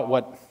talking about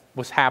what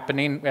was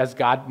happening as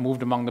God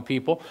moved among the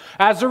people.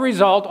 As a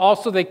result,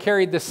 also they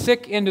carried the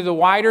sick into the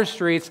wider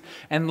streets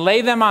and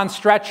lay them on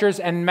stretchers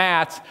and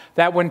mats,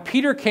 that when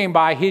Peter came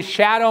by, his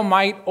shadow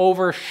might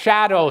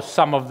overshadow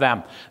some of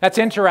them. That's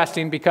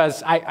interesting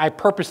because I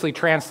purposely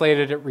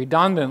translated it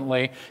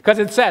redundantly, because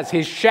it says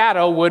his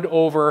shadow would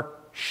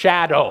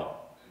overshadow.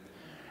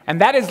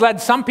 And that has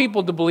led some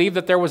people to believe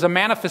that there was a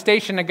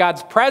manifestation of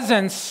God's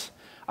presence,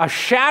 a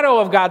shadow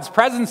of God's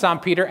presence on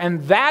Peter,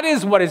 and that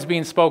is what is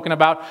being spoken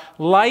about,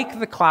 like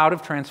the cloud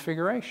of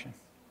transfiguration.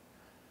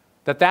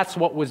 That's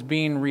what was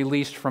being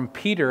released from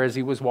Peter as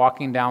he was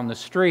walking down the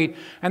street.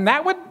 And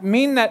that would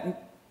mean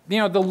that,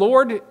 the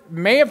Lord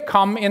may have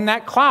come in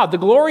that cloud, the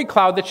glory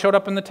cloud that showed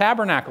up in the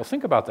tabernacle.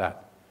 Think about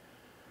that.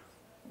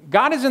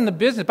 God is in the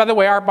business. By the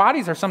way, our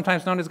bodies are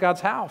sometimes known as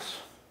God's house.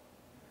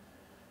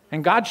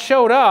 And God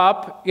showed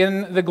up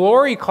in the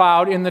glory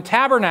cloud in the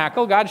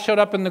tabernacle. God showed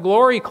up in the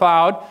glory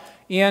cloud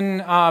in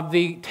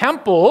the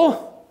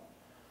temple,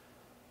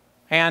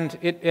 and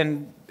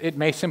it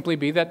may simply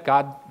be that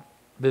God,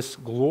 this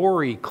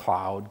glory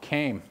cloud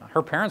came.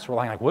 Her parents were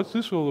like, what's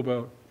this all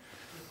about?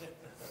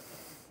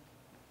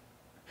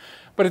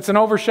 But it's an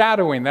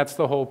overshadowing. That's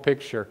the whole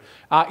picture.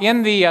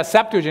 In the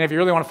Septuagint, if you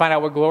really want to find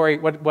out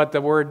what the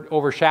word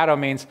overshadow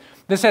means,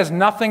 this has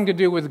nothing to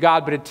do with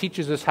God, but it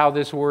teaches us how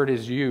this word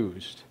is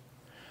used.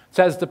 It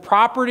says, the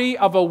property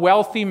of a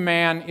wealthy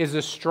man is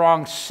a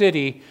strong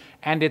city,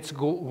 and its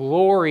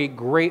glory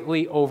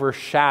greatly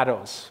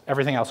overshadows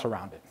everything else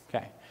around it.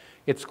 Okay,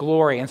 its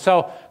glory. And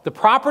so the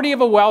property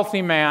of a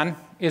wealthy man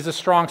is a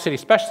strong city,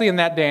 especially in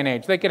that day and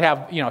age. They could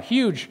have,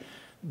 huge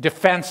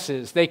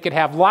defenses. They could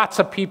have lots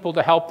of people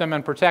to help them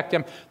and protect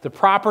them. The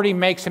property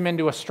makes him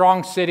into a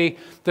strong city.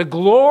 The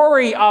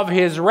glory of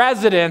his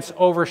residence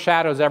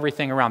overshadows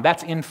everything around.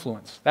 That's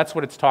influence. That's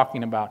what it's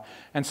talking about.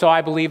 And so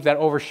I believe that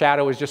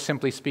overshadow is just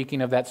simply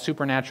speaking of that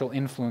supernatural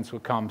influence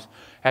that comes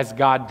as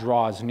God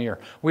draws near.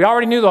 We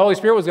already knew the Holy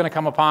Spirit was going to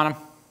come upon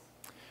him.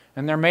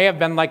 And there may have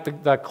been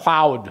like the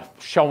cloud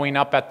showing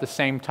up at the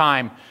same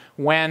time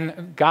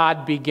when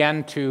God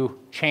began to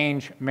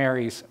change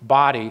Mary's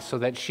body so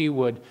that she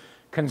would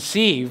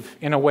conceive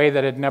in a way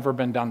that had never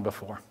been done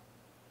before.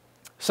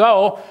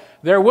 So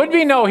there would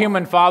be no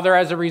human father.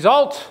 As a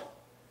result,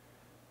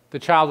 the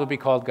child would be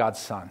called God's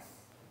son.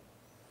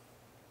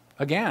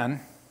 Again,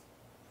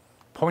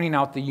 pointing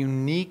out the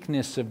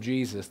uniqueness of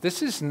Jesus.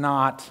 This is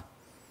not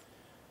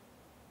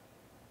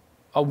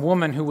a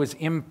woman who was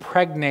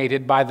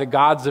impregnated by the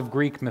gods of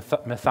Greek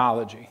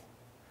mythology.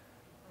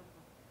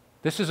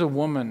 This is a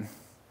woman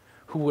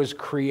who was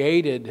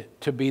created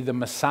to be the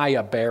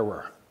Messiah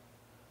bearer.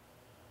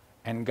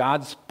 And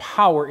God's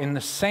power, in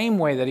the same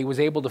way that he was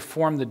able to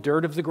form the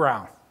dirt of the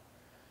ground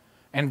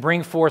and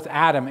bring forth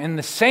Adam, in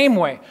the same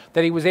way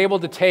that he was able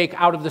to take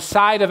out of the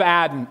side of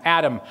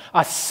Adam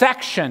a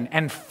section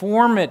and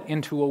form it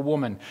into a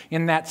woman.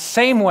 In that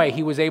same way,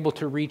 he was able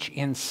to reach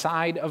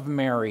inside of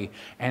Mary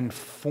and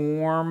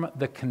form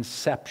the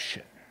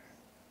conception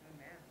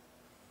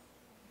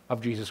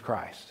of Jesus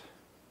Christ.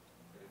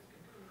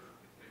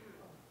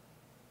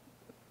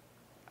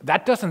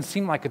 That doesn't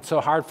seem like it's so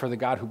hard for the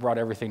God who brought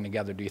everything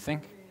together, do you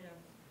think?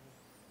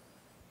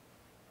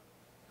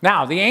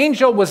 Now, the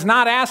angel was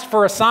not asked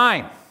for a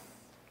sign.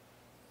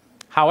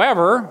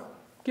 However,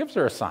 gives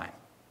her a sign.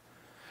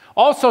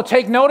 Also,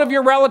 take note of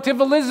your relative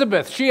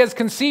Elizabeth. She has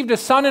conceived a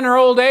son in her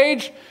old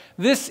age.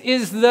 This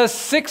is the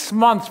 6th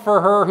month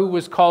for her who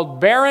was called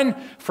barren,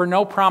 for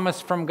no promise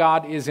from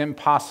God is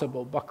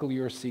impossible. Buckle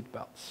your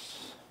seatbelts.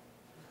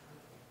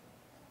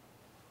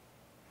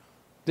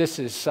 This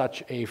is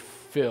such a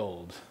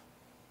filled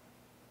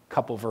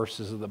couple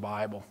verses of the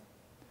Bible.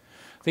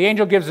 The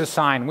angel gives a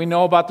sign. We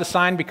know about the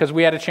sign because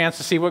we had a chance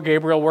to see what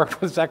Gabriel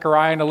worked with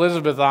Zechariah and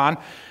Elizabeth on.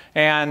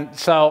 And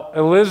so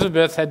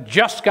Elizabeth had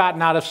just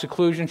gotten out of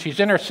seclusion. She's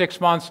in her 6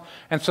 months.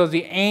 And so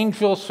the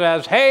angel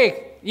says,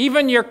 hey,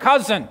 even your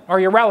cousin or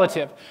your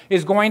relative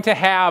is going to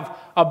have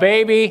a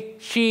baby.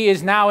 She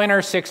is now in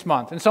her 6th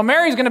month. And so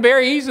Mary's going to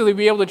very easily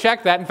be able to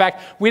check that. In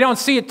fact, we don't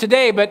see it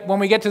today, but when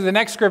we get to the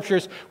next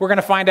scriptures, we're going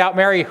to find out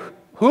Mary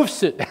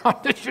hoofs it down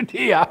to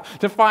Judea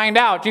to find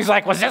out. She's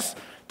like,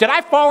 did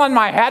I fall on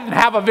my head and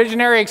have a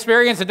visionary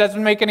experience? It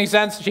doesn't make any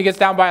sense. She gets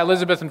down by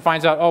Elizabeth and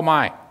finds out, oh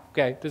my,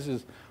 okay, this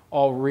is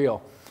all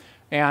real.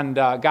 And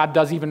God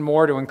does even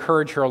more to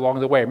encourage her along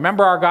the way.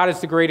 Remember, our God is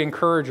the great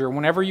encourager.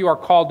 Whenever you are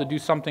called to do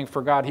something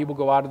for God, he will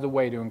go out of the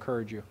way to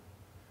encourage you.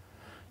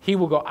 He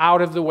will go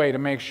out of the way to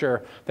make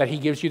sure that he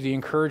gives you the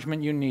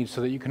encouragement you need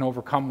so that you can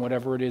overcome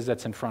whatever it is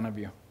that's in front of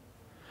you.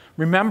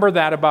 Remember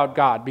that about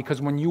God,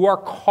 because when you are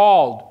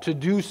called to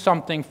do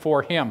something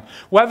for him,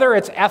 whether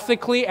it's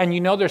ethically and you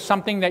know there's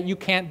something that you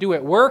can't do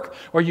at work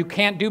or you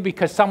can't do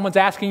because someone's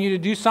asking you to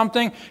do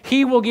something,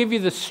 he will give you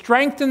the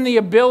strength and the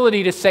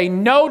ability to say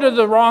no to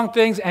the wrong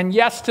things and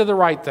yes to the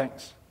right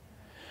things.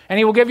 And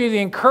he will give you the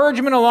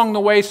encouragement along the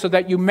way so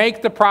that you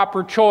make the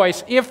proper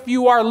choice if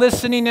you are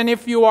listening and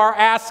if you are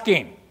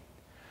asking.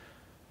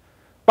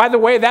 By the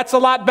way, that's a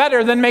lot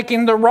better than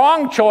making the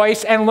wrong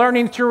choice and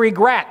learning through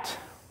regret.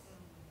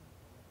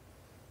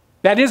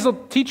 That is a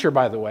teacher,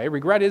 by the way.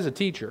 Regret is a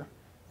teacher.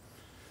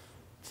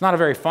 It's not a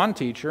very fun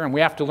teacher, and we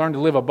have to learn to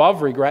live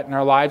above regret in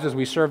our lives as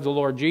we serve the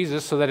Lord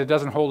Jesus so that it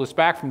doesn't hold us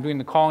back from doing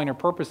the calling or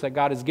purpose that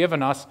God has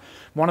given us.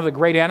 One of the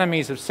great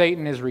enemies of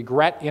Satan is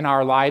regret in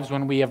our lives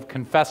when we have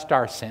confessed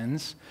our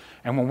sins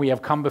and when we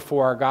have come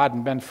before our God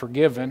and been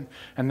forgiven.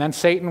 And then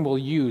Satan will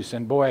use,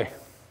 and boy,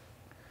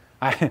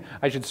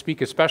 I should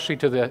speak especially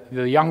to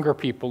the younger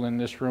people in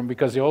this room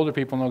because the older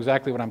people know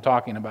exactly what I'm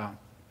talking about.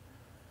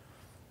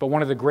 But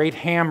one of the great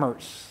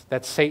hammers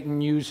that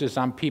Satan uses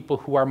on people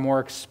who are more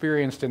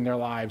experienced in their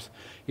lives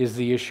is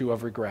the issue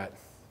of regret.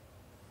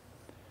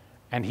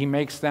 And he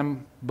makes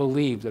them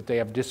believe that they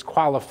have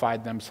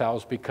disqualified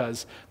themselves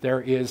because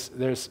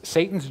there's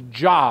Satan's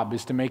job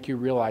is to make you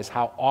realize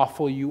how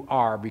awful you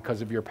are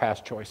because of your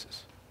past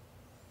choices.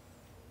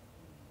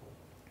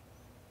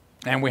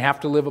 And we have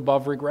to live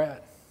above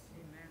regret.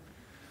 Amen.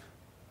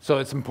 So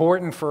it's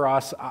important for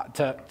us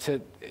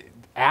to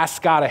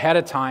ask God ahead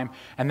of time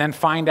and then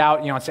find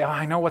out, and say, oh,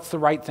 I know what's the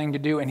right thing to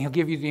do. And he'll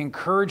give you the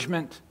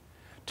encouragement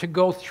to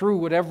go through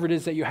whatever it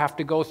is that you have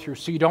to go through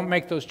so you don't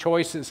make those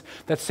choices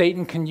that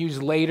Satan can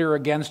use later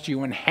against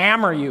you and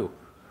hammer you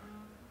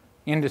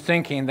into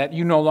thinking that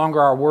you no longer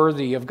are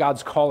worthy of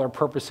God's call or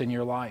purpose in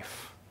your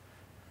life.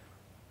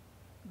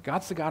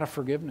 God's the God of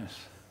forgiveness.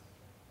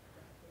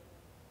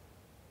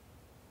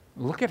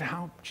 Look at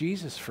how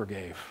Jesus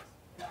forgave.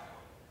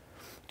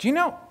 Do you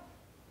know,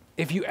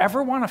 if you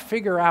ever want to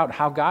figure out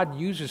how God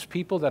uses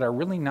people that are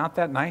really not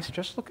that nice,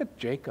 just look at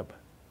Jacob.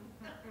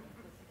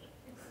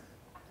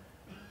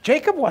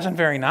 Jacob wasn't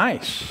very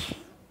nice.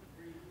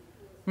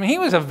 I mean, he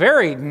was a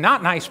very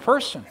not nice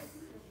person.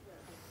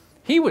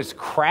 He was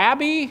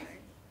crabby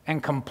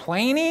and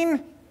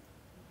complaining,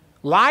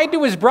 lied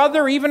to his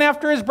brother even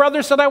after his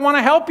brother said, I want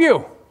to help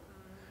you.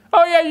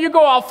 Oh yeah, you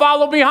go, I'll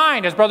follow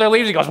behind. His brother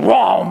leaves, he goes,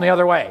 whoa, the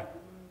other way.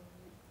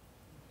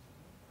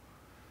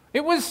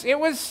 It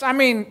was, I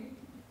mean,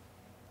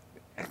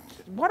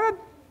 what an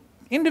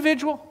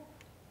individual.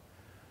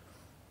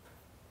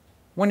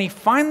 When he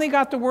finally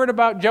got the word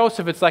about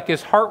Joseph, it's like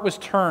his heart was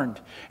turned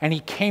and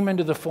he came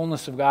into the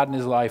fullness of God in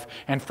his life.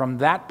 And from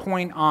that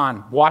point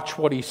on, watch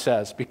what he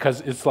says, because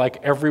it's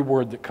like every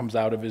word that comes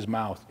out of his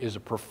mouth is a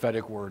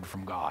prophetic word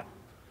from God.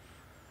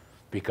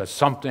 Because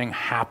something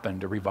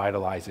happened to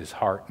revitalize his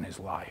heart and his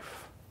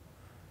life.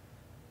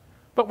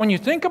 But when you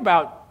think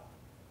about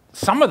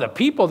some of the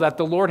people that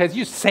the Lord has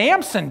used,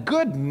 Samson,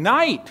 good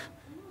night.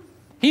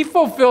 He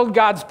fulfilled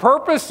God's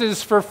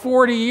purposes for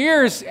 40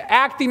 years,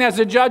 acting as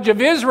a judge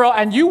of Israel,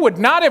 and you would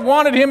not have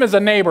wanted him as a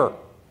neighbor.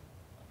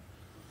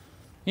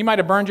 He might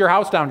have burned your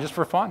house down just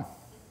for fun.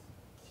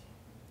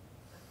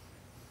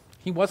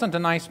 He wasn't a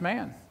nice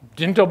man.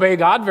 Didn't obey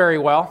God very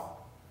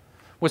well.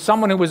 was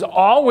someone who was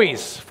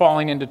always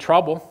falling into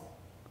trouble.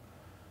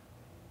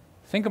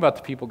 Think about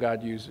the people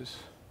God uses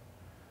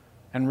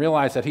and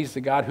realize that He's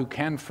the God who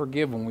can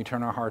forgive when we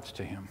turn our hearts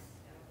to Him.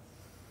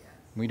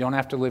 We don't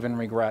have to live in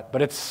regret.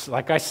 But it's,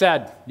 like I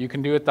said, you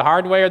can do it the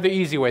hard way or the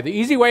easy way. The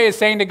easy way is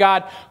saying to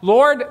God,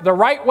 Lord, the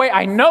right way,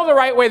 I know the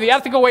right way, the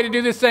ethical way to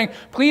do this thing.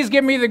 Please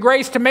give me the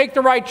grace to make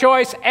the right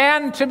choice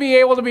and to be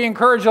able to be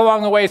encouraged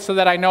along the way so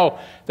that I know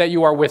that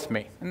you are with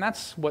me. And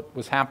that's what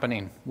was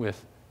happening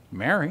with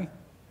Mary.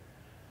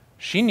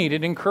 She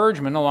needed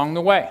encouragement along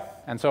the way.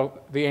 And so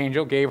the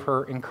angel gave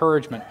her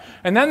encouragement.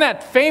 And then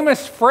that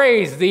famous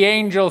phrase the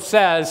angel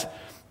says,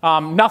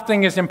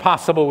 nothing is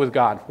impossible with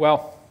God.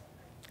 Well,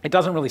 it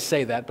doesn't really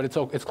say that, but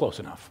it's close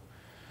enough.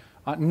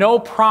 No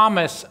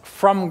promise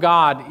from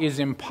God is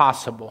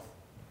impossible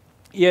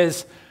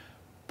is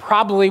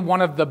probably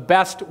one of the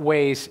best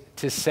ways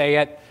to say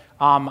it.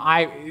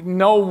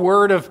 No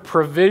word of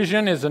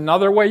provision is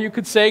another way you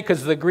could say,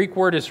 because the Greek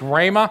word is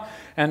rhema,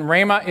 and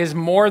rhema is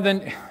more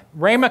than...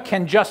 Rhema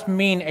can just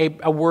mean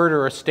a word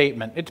or a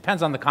statement. It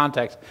depends on the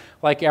context,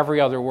 like every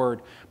other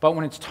word. But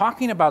when it's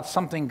talking about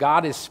something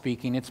God is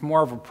speaking, it's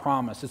more of a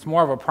promise. It's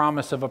more of a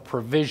promise of a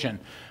provision.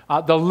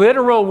 The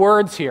literal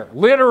words here,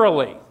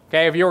 literally,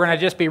 okay, if you were going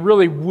to just be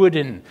really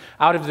wooden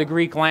out of the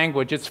Greek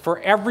language, it's for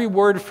every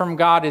word from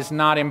God is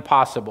not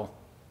impossible.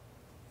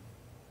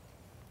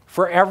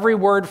 For every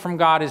word from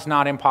God is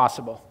not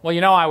impossible. Well, you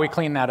know how we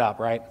clean that up,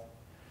 right?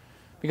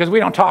 Because we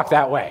don't talk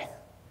that way.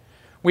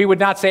 We would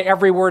not say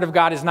every word of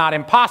God is not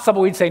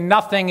impossible. We'd say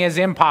nothing is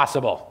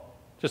impossible.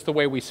 Just the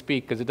way we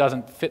speak, because it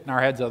doesn't fit in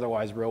our heads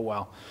otherwise real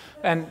well.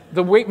 And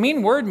the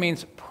main word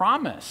means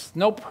promise.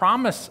 No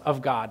promise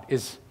of God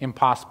is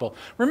impossible.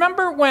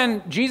 Remember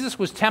when Jesus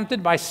was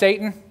tempted by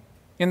Satan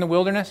in the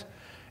wilderness?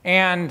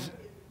 And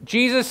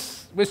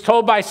Jesus was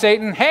told by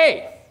Satan,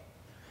 hey,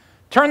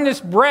 turn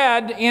these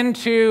rocks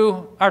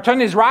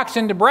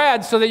into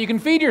bread so that you can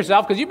feed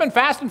yourself, because you've been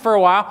fasting for a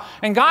while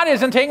and God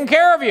isn't taking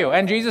care of you.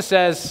 And Jesus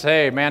says,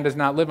 hey, man does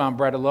not live on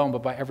bread alone,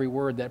 but by every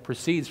word that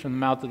proceeds from the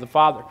mouth of the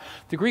Father.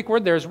 The Greek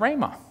word there is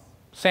rhema.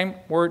 Same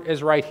word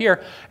is right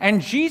here.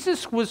 And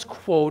Jesus was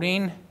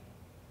quoting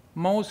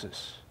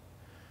Moses.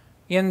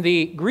 In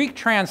the Greek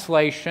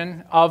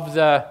translation of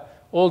the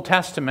Old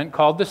Testament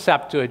called the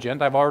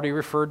Septuagint, I've already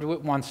referred to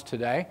it once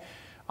today,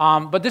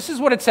 but this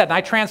is what it said, and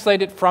I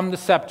translate it from the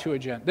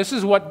Septuagint. This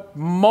is what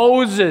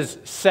Moses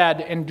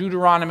said in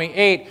Deuteronomy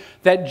 8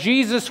 that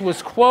Jesus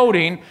was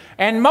quoting,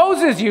 and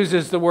Moses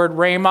uses the word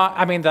rhema.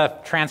 I mean, the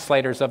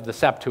translators of the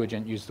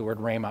Septuagint use the word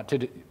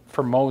rhema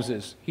for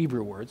Moses'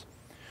 Hebrew words.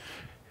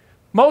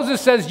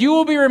 Moses says, you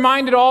will be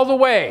reminded all the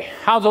way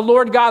how the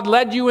Lord God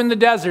led you in the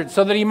desert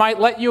so that He might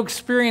let you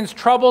experience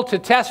trouble to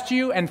test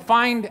you and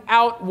find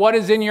out what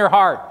is in your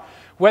heart,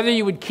 whether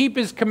you would keep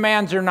His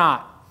commands or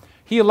not.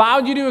 He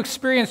allowed you to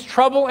experience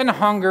trouble and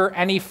hunger,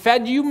 and He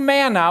fed you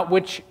manna,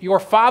 which your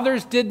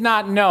fathers did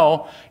not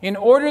know, in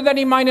order that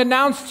He might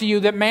announce to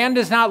you that man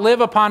does not live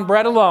upon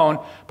bread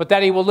alone, but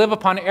that he will live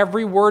upon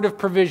every word of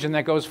provision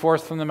that goes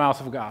forth from the mouth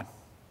of God.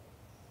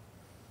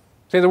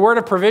 See, the word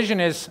of provision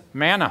is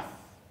manna.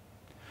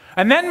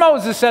 And then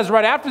Moses says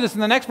right after this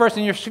in the next verse,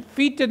 and your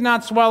feet did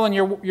not swell and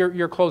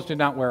your clothes did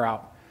not wear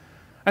out.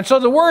 And so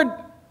the word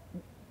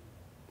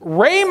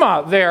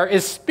rhema there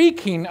is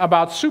speaking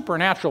about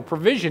supernatural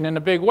provision in a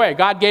big way.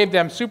 God gave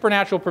them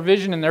supernatural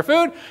provision in their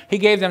food. He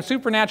gave them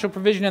supernatural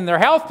provision in their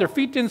health. Their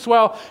feet didn't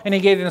swell. And He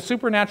gave them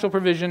supernatural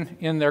provision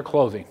in their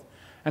clothing.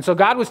 And so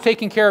God was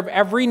taking care of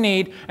every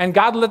need, and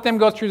God let them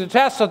go through the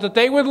test so that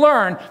they would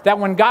learn that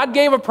when God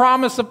gave a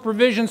promise of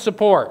provision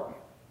support,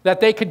 that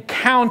they could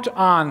count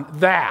on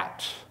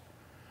that.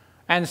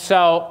 And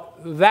so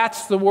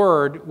that's the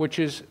word which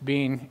is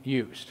being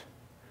used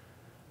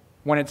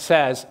when it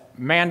says,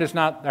 man does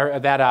not, or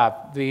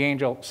that the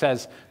angel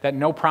says that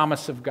no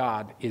promise of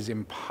God is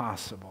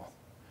impossible.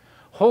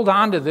 Hold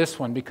on to this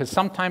one, because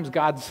sometimes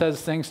God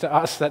says things to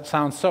us that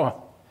sound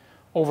so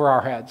over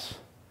our heads.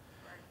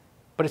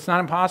 But it's not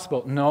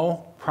impossible.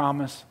 No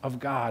promise of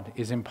God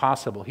is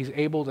impossible. He's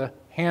able to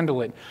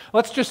handle it.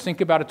 Let's just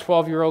think about a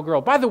 12-year-old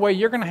girl. By the way,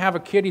 you're going to have a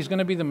kid. He's going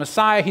to be the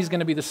Messiah. He's going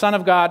to be the Son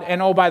of God.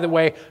 And oh, by the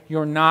way,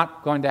 you're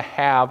not going to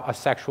have a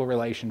sexual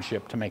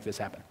relationship to make this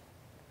happen.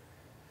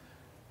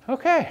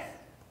 Okay.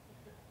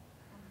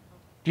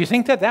 Do you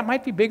think that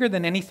might be bigger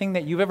than anything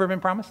that you've ever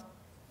been promised?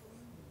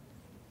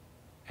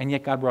 And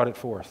yet God brought it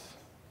forth.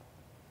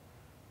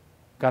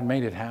 God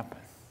made it happen.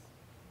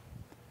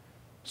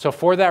 So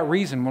for that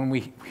reason, when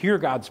we hear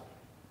God's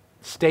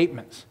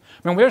statements,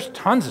 I mean, there's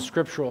tons of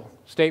scriptural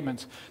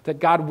statements that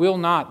God will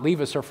not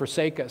leave us or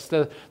forsake us.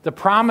 The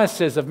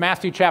promises of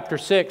Matthew chapter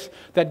 6,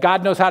 that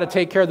God knows how to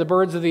take care of the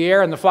birds of the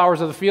air and the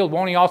flowers of the field,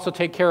 won't He also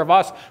take care of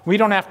us? We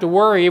don't have to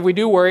worry. If we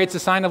do worry, it's a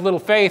sign of little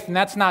faith, and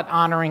that's not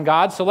honoring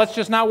God. So let's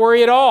just not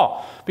worry at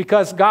all,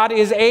 because God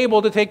is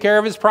able to take care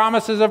of His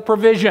promises of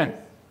provision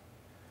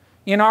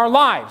in our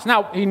lives.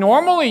 Now, He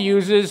normally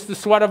uses the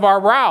sweat of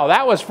our brow.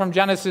 That was from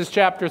Genesis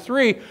chapter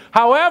 3.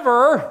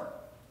 However,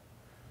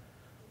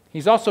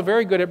 He's also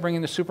very good at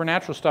bringing the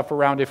supernatural stuff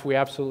around if we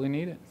absolutely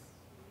need it.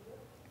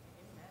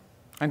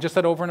 And just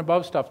that over and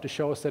above stuff to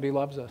show us that he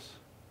loves us.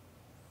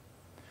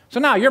 So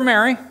now, you're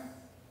Mary.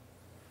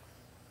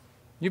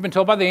 You've been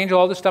told by the angel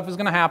all this stuff is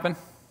going to happen.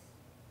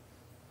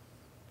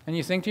 And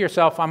you think to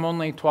yourself, I'm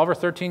only 12 or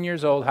 13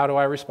 years old, how do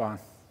I respond?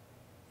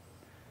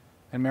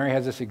 And Mary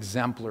has this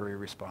exemplary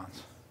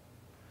response.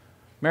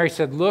 Mary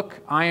said,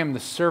 look, I am the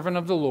servant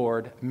of the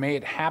Lord. May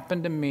it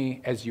happen to me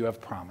as you have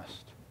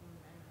promised.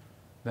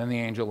 Then the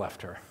angel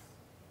left her.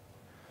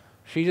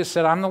 She just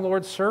said, I'm the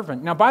Lord's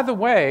servant. Now, by the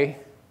way,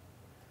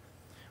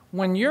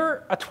 when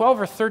you're a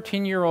 12 or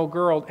 13-year-old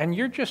girl and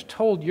you're just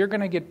told you're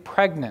going to get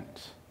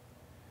pregnant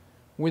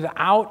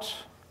without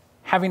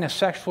having a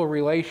sexual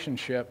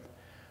relationship,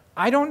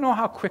 I don't know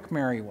how quick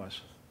Mary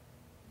was.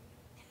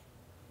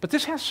 But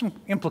this has some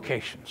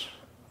implications.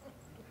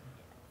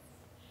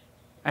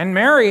 And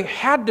Mary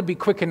had to be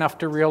quick enough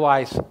to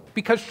realize,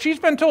 because she's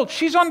been told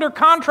she's under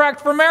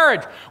contract for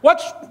marriage.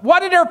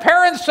 What did her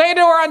parents say to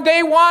her on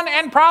day one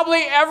and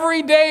probably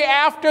every day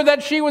after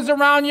that she was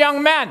around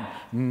young men?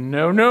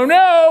 No, no,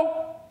 no.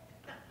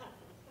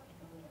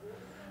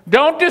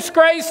 Don't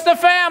disgrace the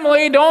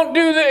family. Don't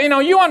do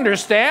the, you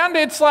understand.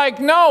 It's like,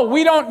 no,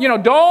 we don't,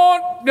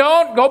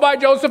 don't go by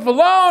Joseph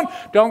alone.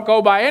 Don't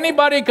go by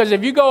anybody, because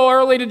if you go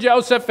early to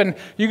Joseph and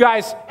you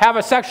guys have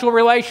a sexual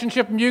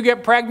relationship and you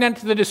get pregnant,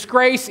 the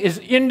disgrace is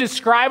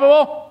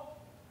indescribable.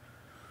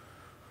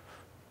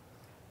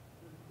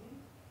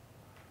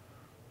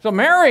 So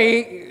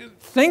Mary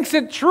thinks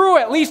it true,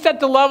 at least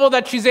at the level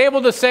that she's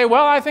able to say,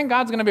 well, I think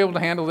God's going to be able to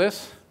handle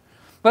this.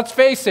 Let's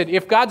face it,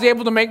 if God's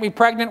able to make me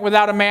pregnant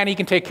without a man, he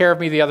can take care of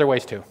me the other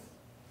ways too.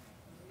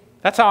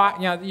 That's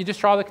how you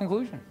just draw the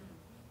conclusion.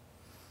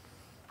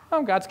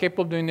 Oh, God's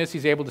capable of doing this.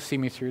 He's able to see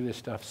me through this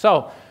stuff.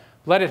 So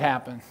let it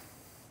happen.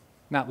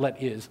 Not let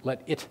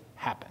it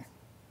happen.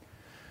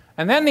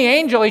 And then the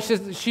angel,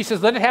 she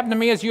says, let it happen to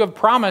me as you have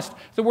promised.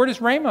 The word is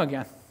rhema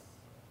again.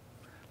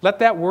 Let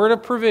that word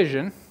of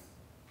provision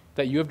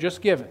that you have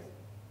just given,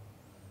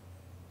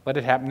 let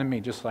it happen to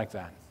me just like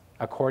that,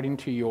 according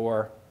to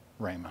your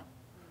rhema.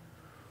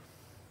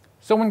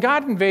 So when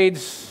God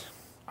invades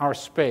our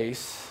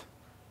space,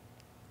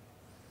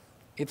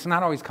 it's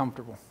not always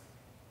comfortable.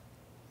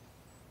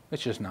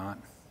 It's just not.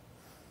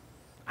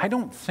 I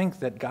don't think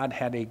that God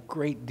had a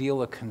great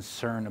deal of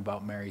concern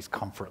about Mary's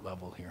comfort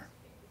level here.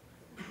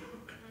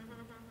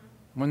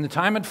 When the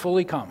time had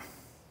fully come.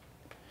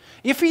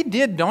 If he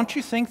did, don't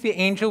you think the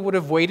angel would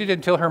have waited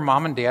until her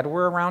mom and dad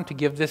were around to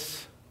give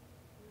this?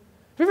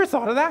 Have you ever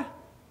thought of that?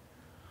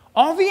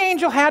 All the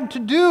angel had to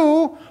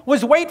do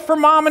was wait for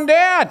mom and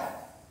dad.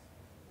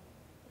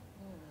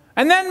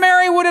 And then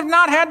Mary would have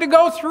not had to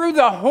go through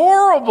the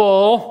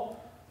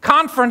horrible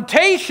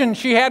confrontation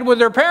she had with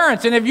her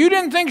parents. And if you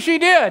didn't think she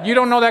did, you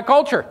don't know that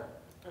culture.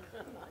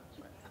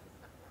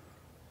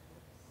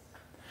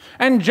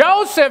 And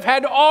Joseph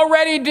had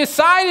already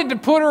decided to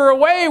put her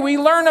away. We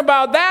learn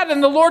about that.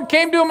 And the Lord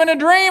came to him in a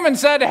dream and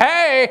said,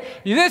 hey,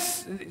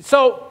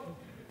 so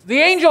the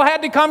angel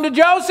had to come to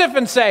Joseph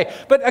and say,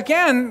 but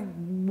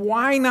again,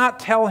 why not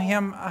tell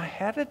him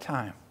ahead of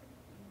time?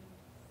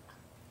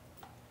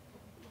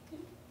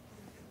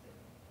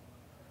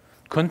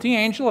 Couldn't the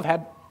angel have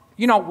had,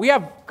 we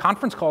have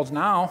conference calls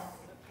now.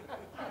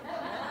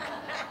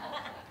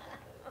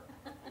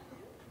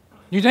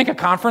 You think a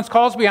conference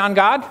call is beyond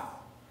God?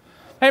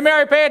 Hey,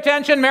 Mary, pay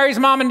attention. Mary's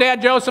mom and dad,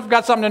 Joseph,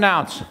 got something to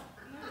announce.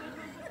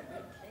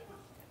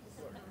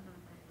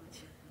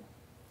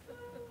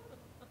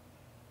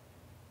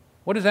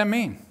 What does that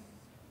mean?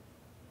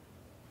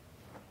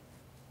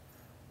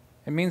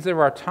 It means there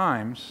are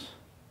times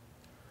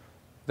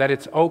that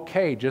it's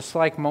okay, just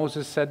like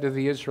Moses said to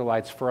the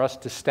Israelites, for us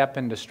to step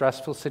into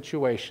stressful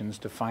situations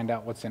to find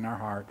out what's in our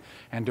heart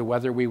and to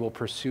whether we will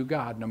pursue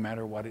God no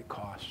matter what it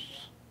costs.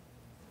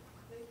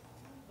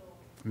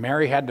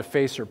 Mary had to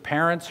face her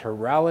parents, her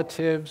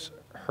relatives,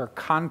 her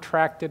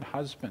contracted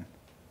husband.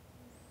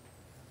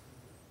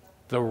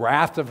 The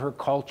wrath of her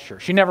culture.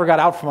 She never got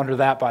out from under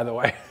that, by the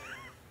way.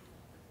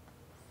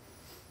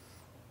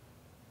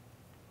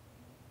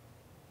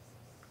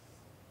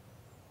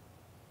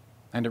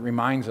 And it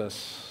reminds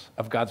us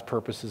of God's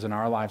purposes in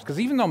our lives. Because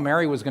even though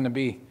Mary was going to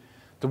be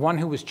the one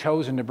who was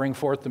chosen to bring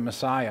forth the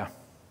Messiah,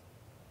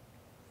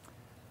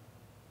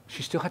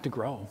 she still had to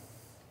grow.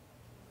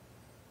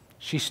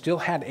 She still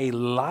had a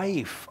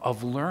life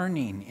of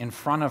learning in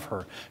front of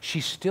her.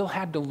 She still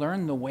had to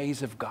learn the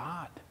ways of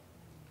God.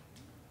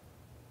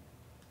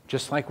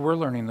 Just like we're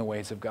learning the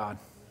ways of God.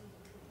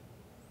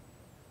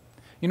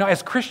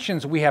 As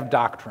Christians, we have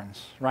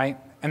doctrines, right?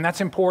 And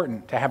that's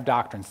important to have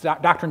doctrines.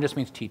 Doctrine just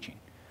means teaching.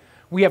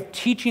 We have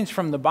teachings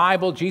from the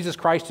Bible. Jesus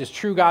Christ is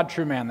true God,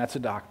 true man. That's a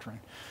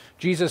doctrine.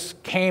 Jesus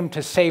came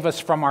to save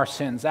us from our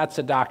sins. That's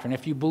a doctrine.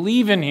 If you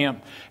believe in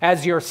him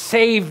as your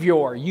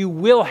Savior, you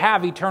will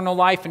have eternal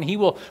life, and he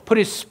will put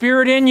his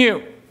Spirit in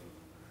you.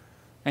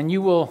 And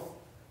you will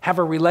have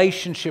a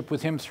relationship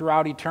with him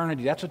throughout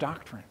eternity. That's a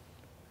doctrine.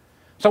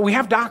 So we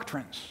have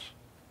doctrines.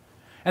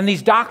 And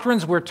these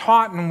doctrines we're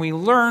taught and we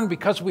learn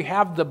because we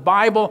have the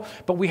Bible,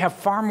 but we have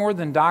far more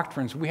than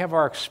doctrines. We have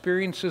our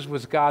experiences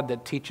with God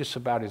that teach us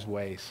about his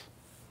ways.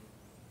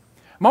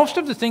 Most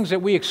of the things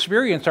that we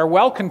experience are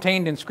well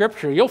contained in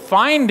Scripture. You'll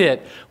find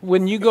it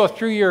when you go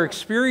through your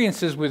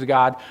experiences with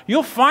God.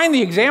 You'll find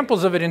the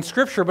examples of it in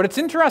Scripture, but it's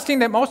interesting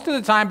that most of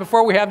the time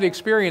before we have the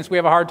experience, we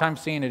have a hard time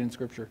seeing it in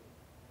Scripture.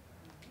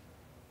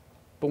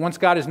 But once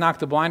God has knocked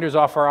the blinders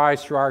off our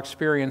eyes through our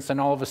experience, then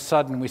all of a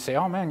sudden we say,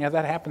 oh man, yeah,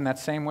 that happened that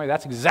same way.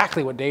 That's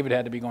exactly what David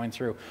had to be going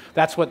through.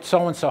 That's what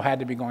so-and-so had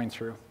to be going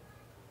through.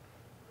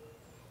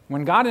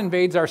 When God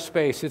invades our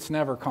space, it's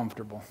never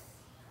comfortable.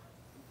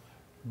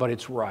 But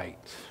it's right.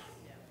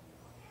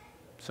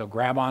 So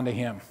grab onto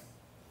Him.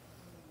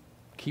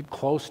 Keep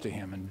close to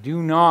Him. And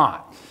do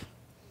not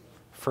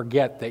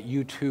forget that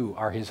you too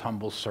are His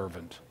humble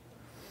servant.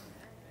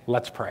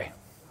 Let's pray.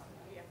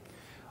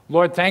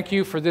 Lord, thank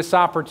you for this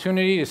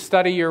opportunity to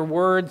study your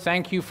word.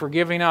 Thank you for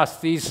giving us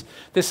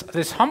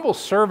this humble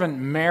servant,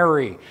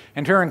 Mary,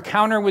 and her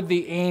encounter with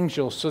the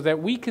angel so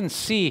that we can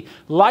see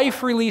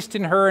life released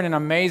in her in an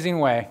amazing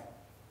way.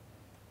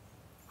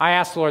 I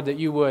ask, Lord, that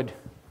you would,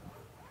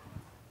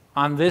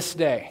 on this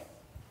day,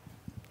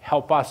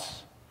 help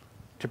us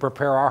to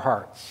prepare our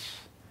hearts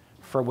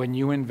for when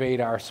you invade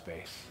our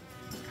space.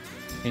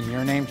 In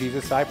your name,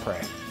 Jesus, I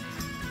pray.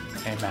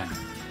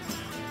 Amen.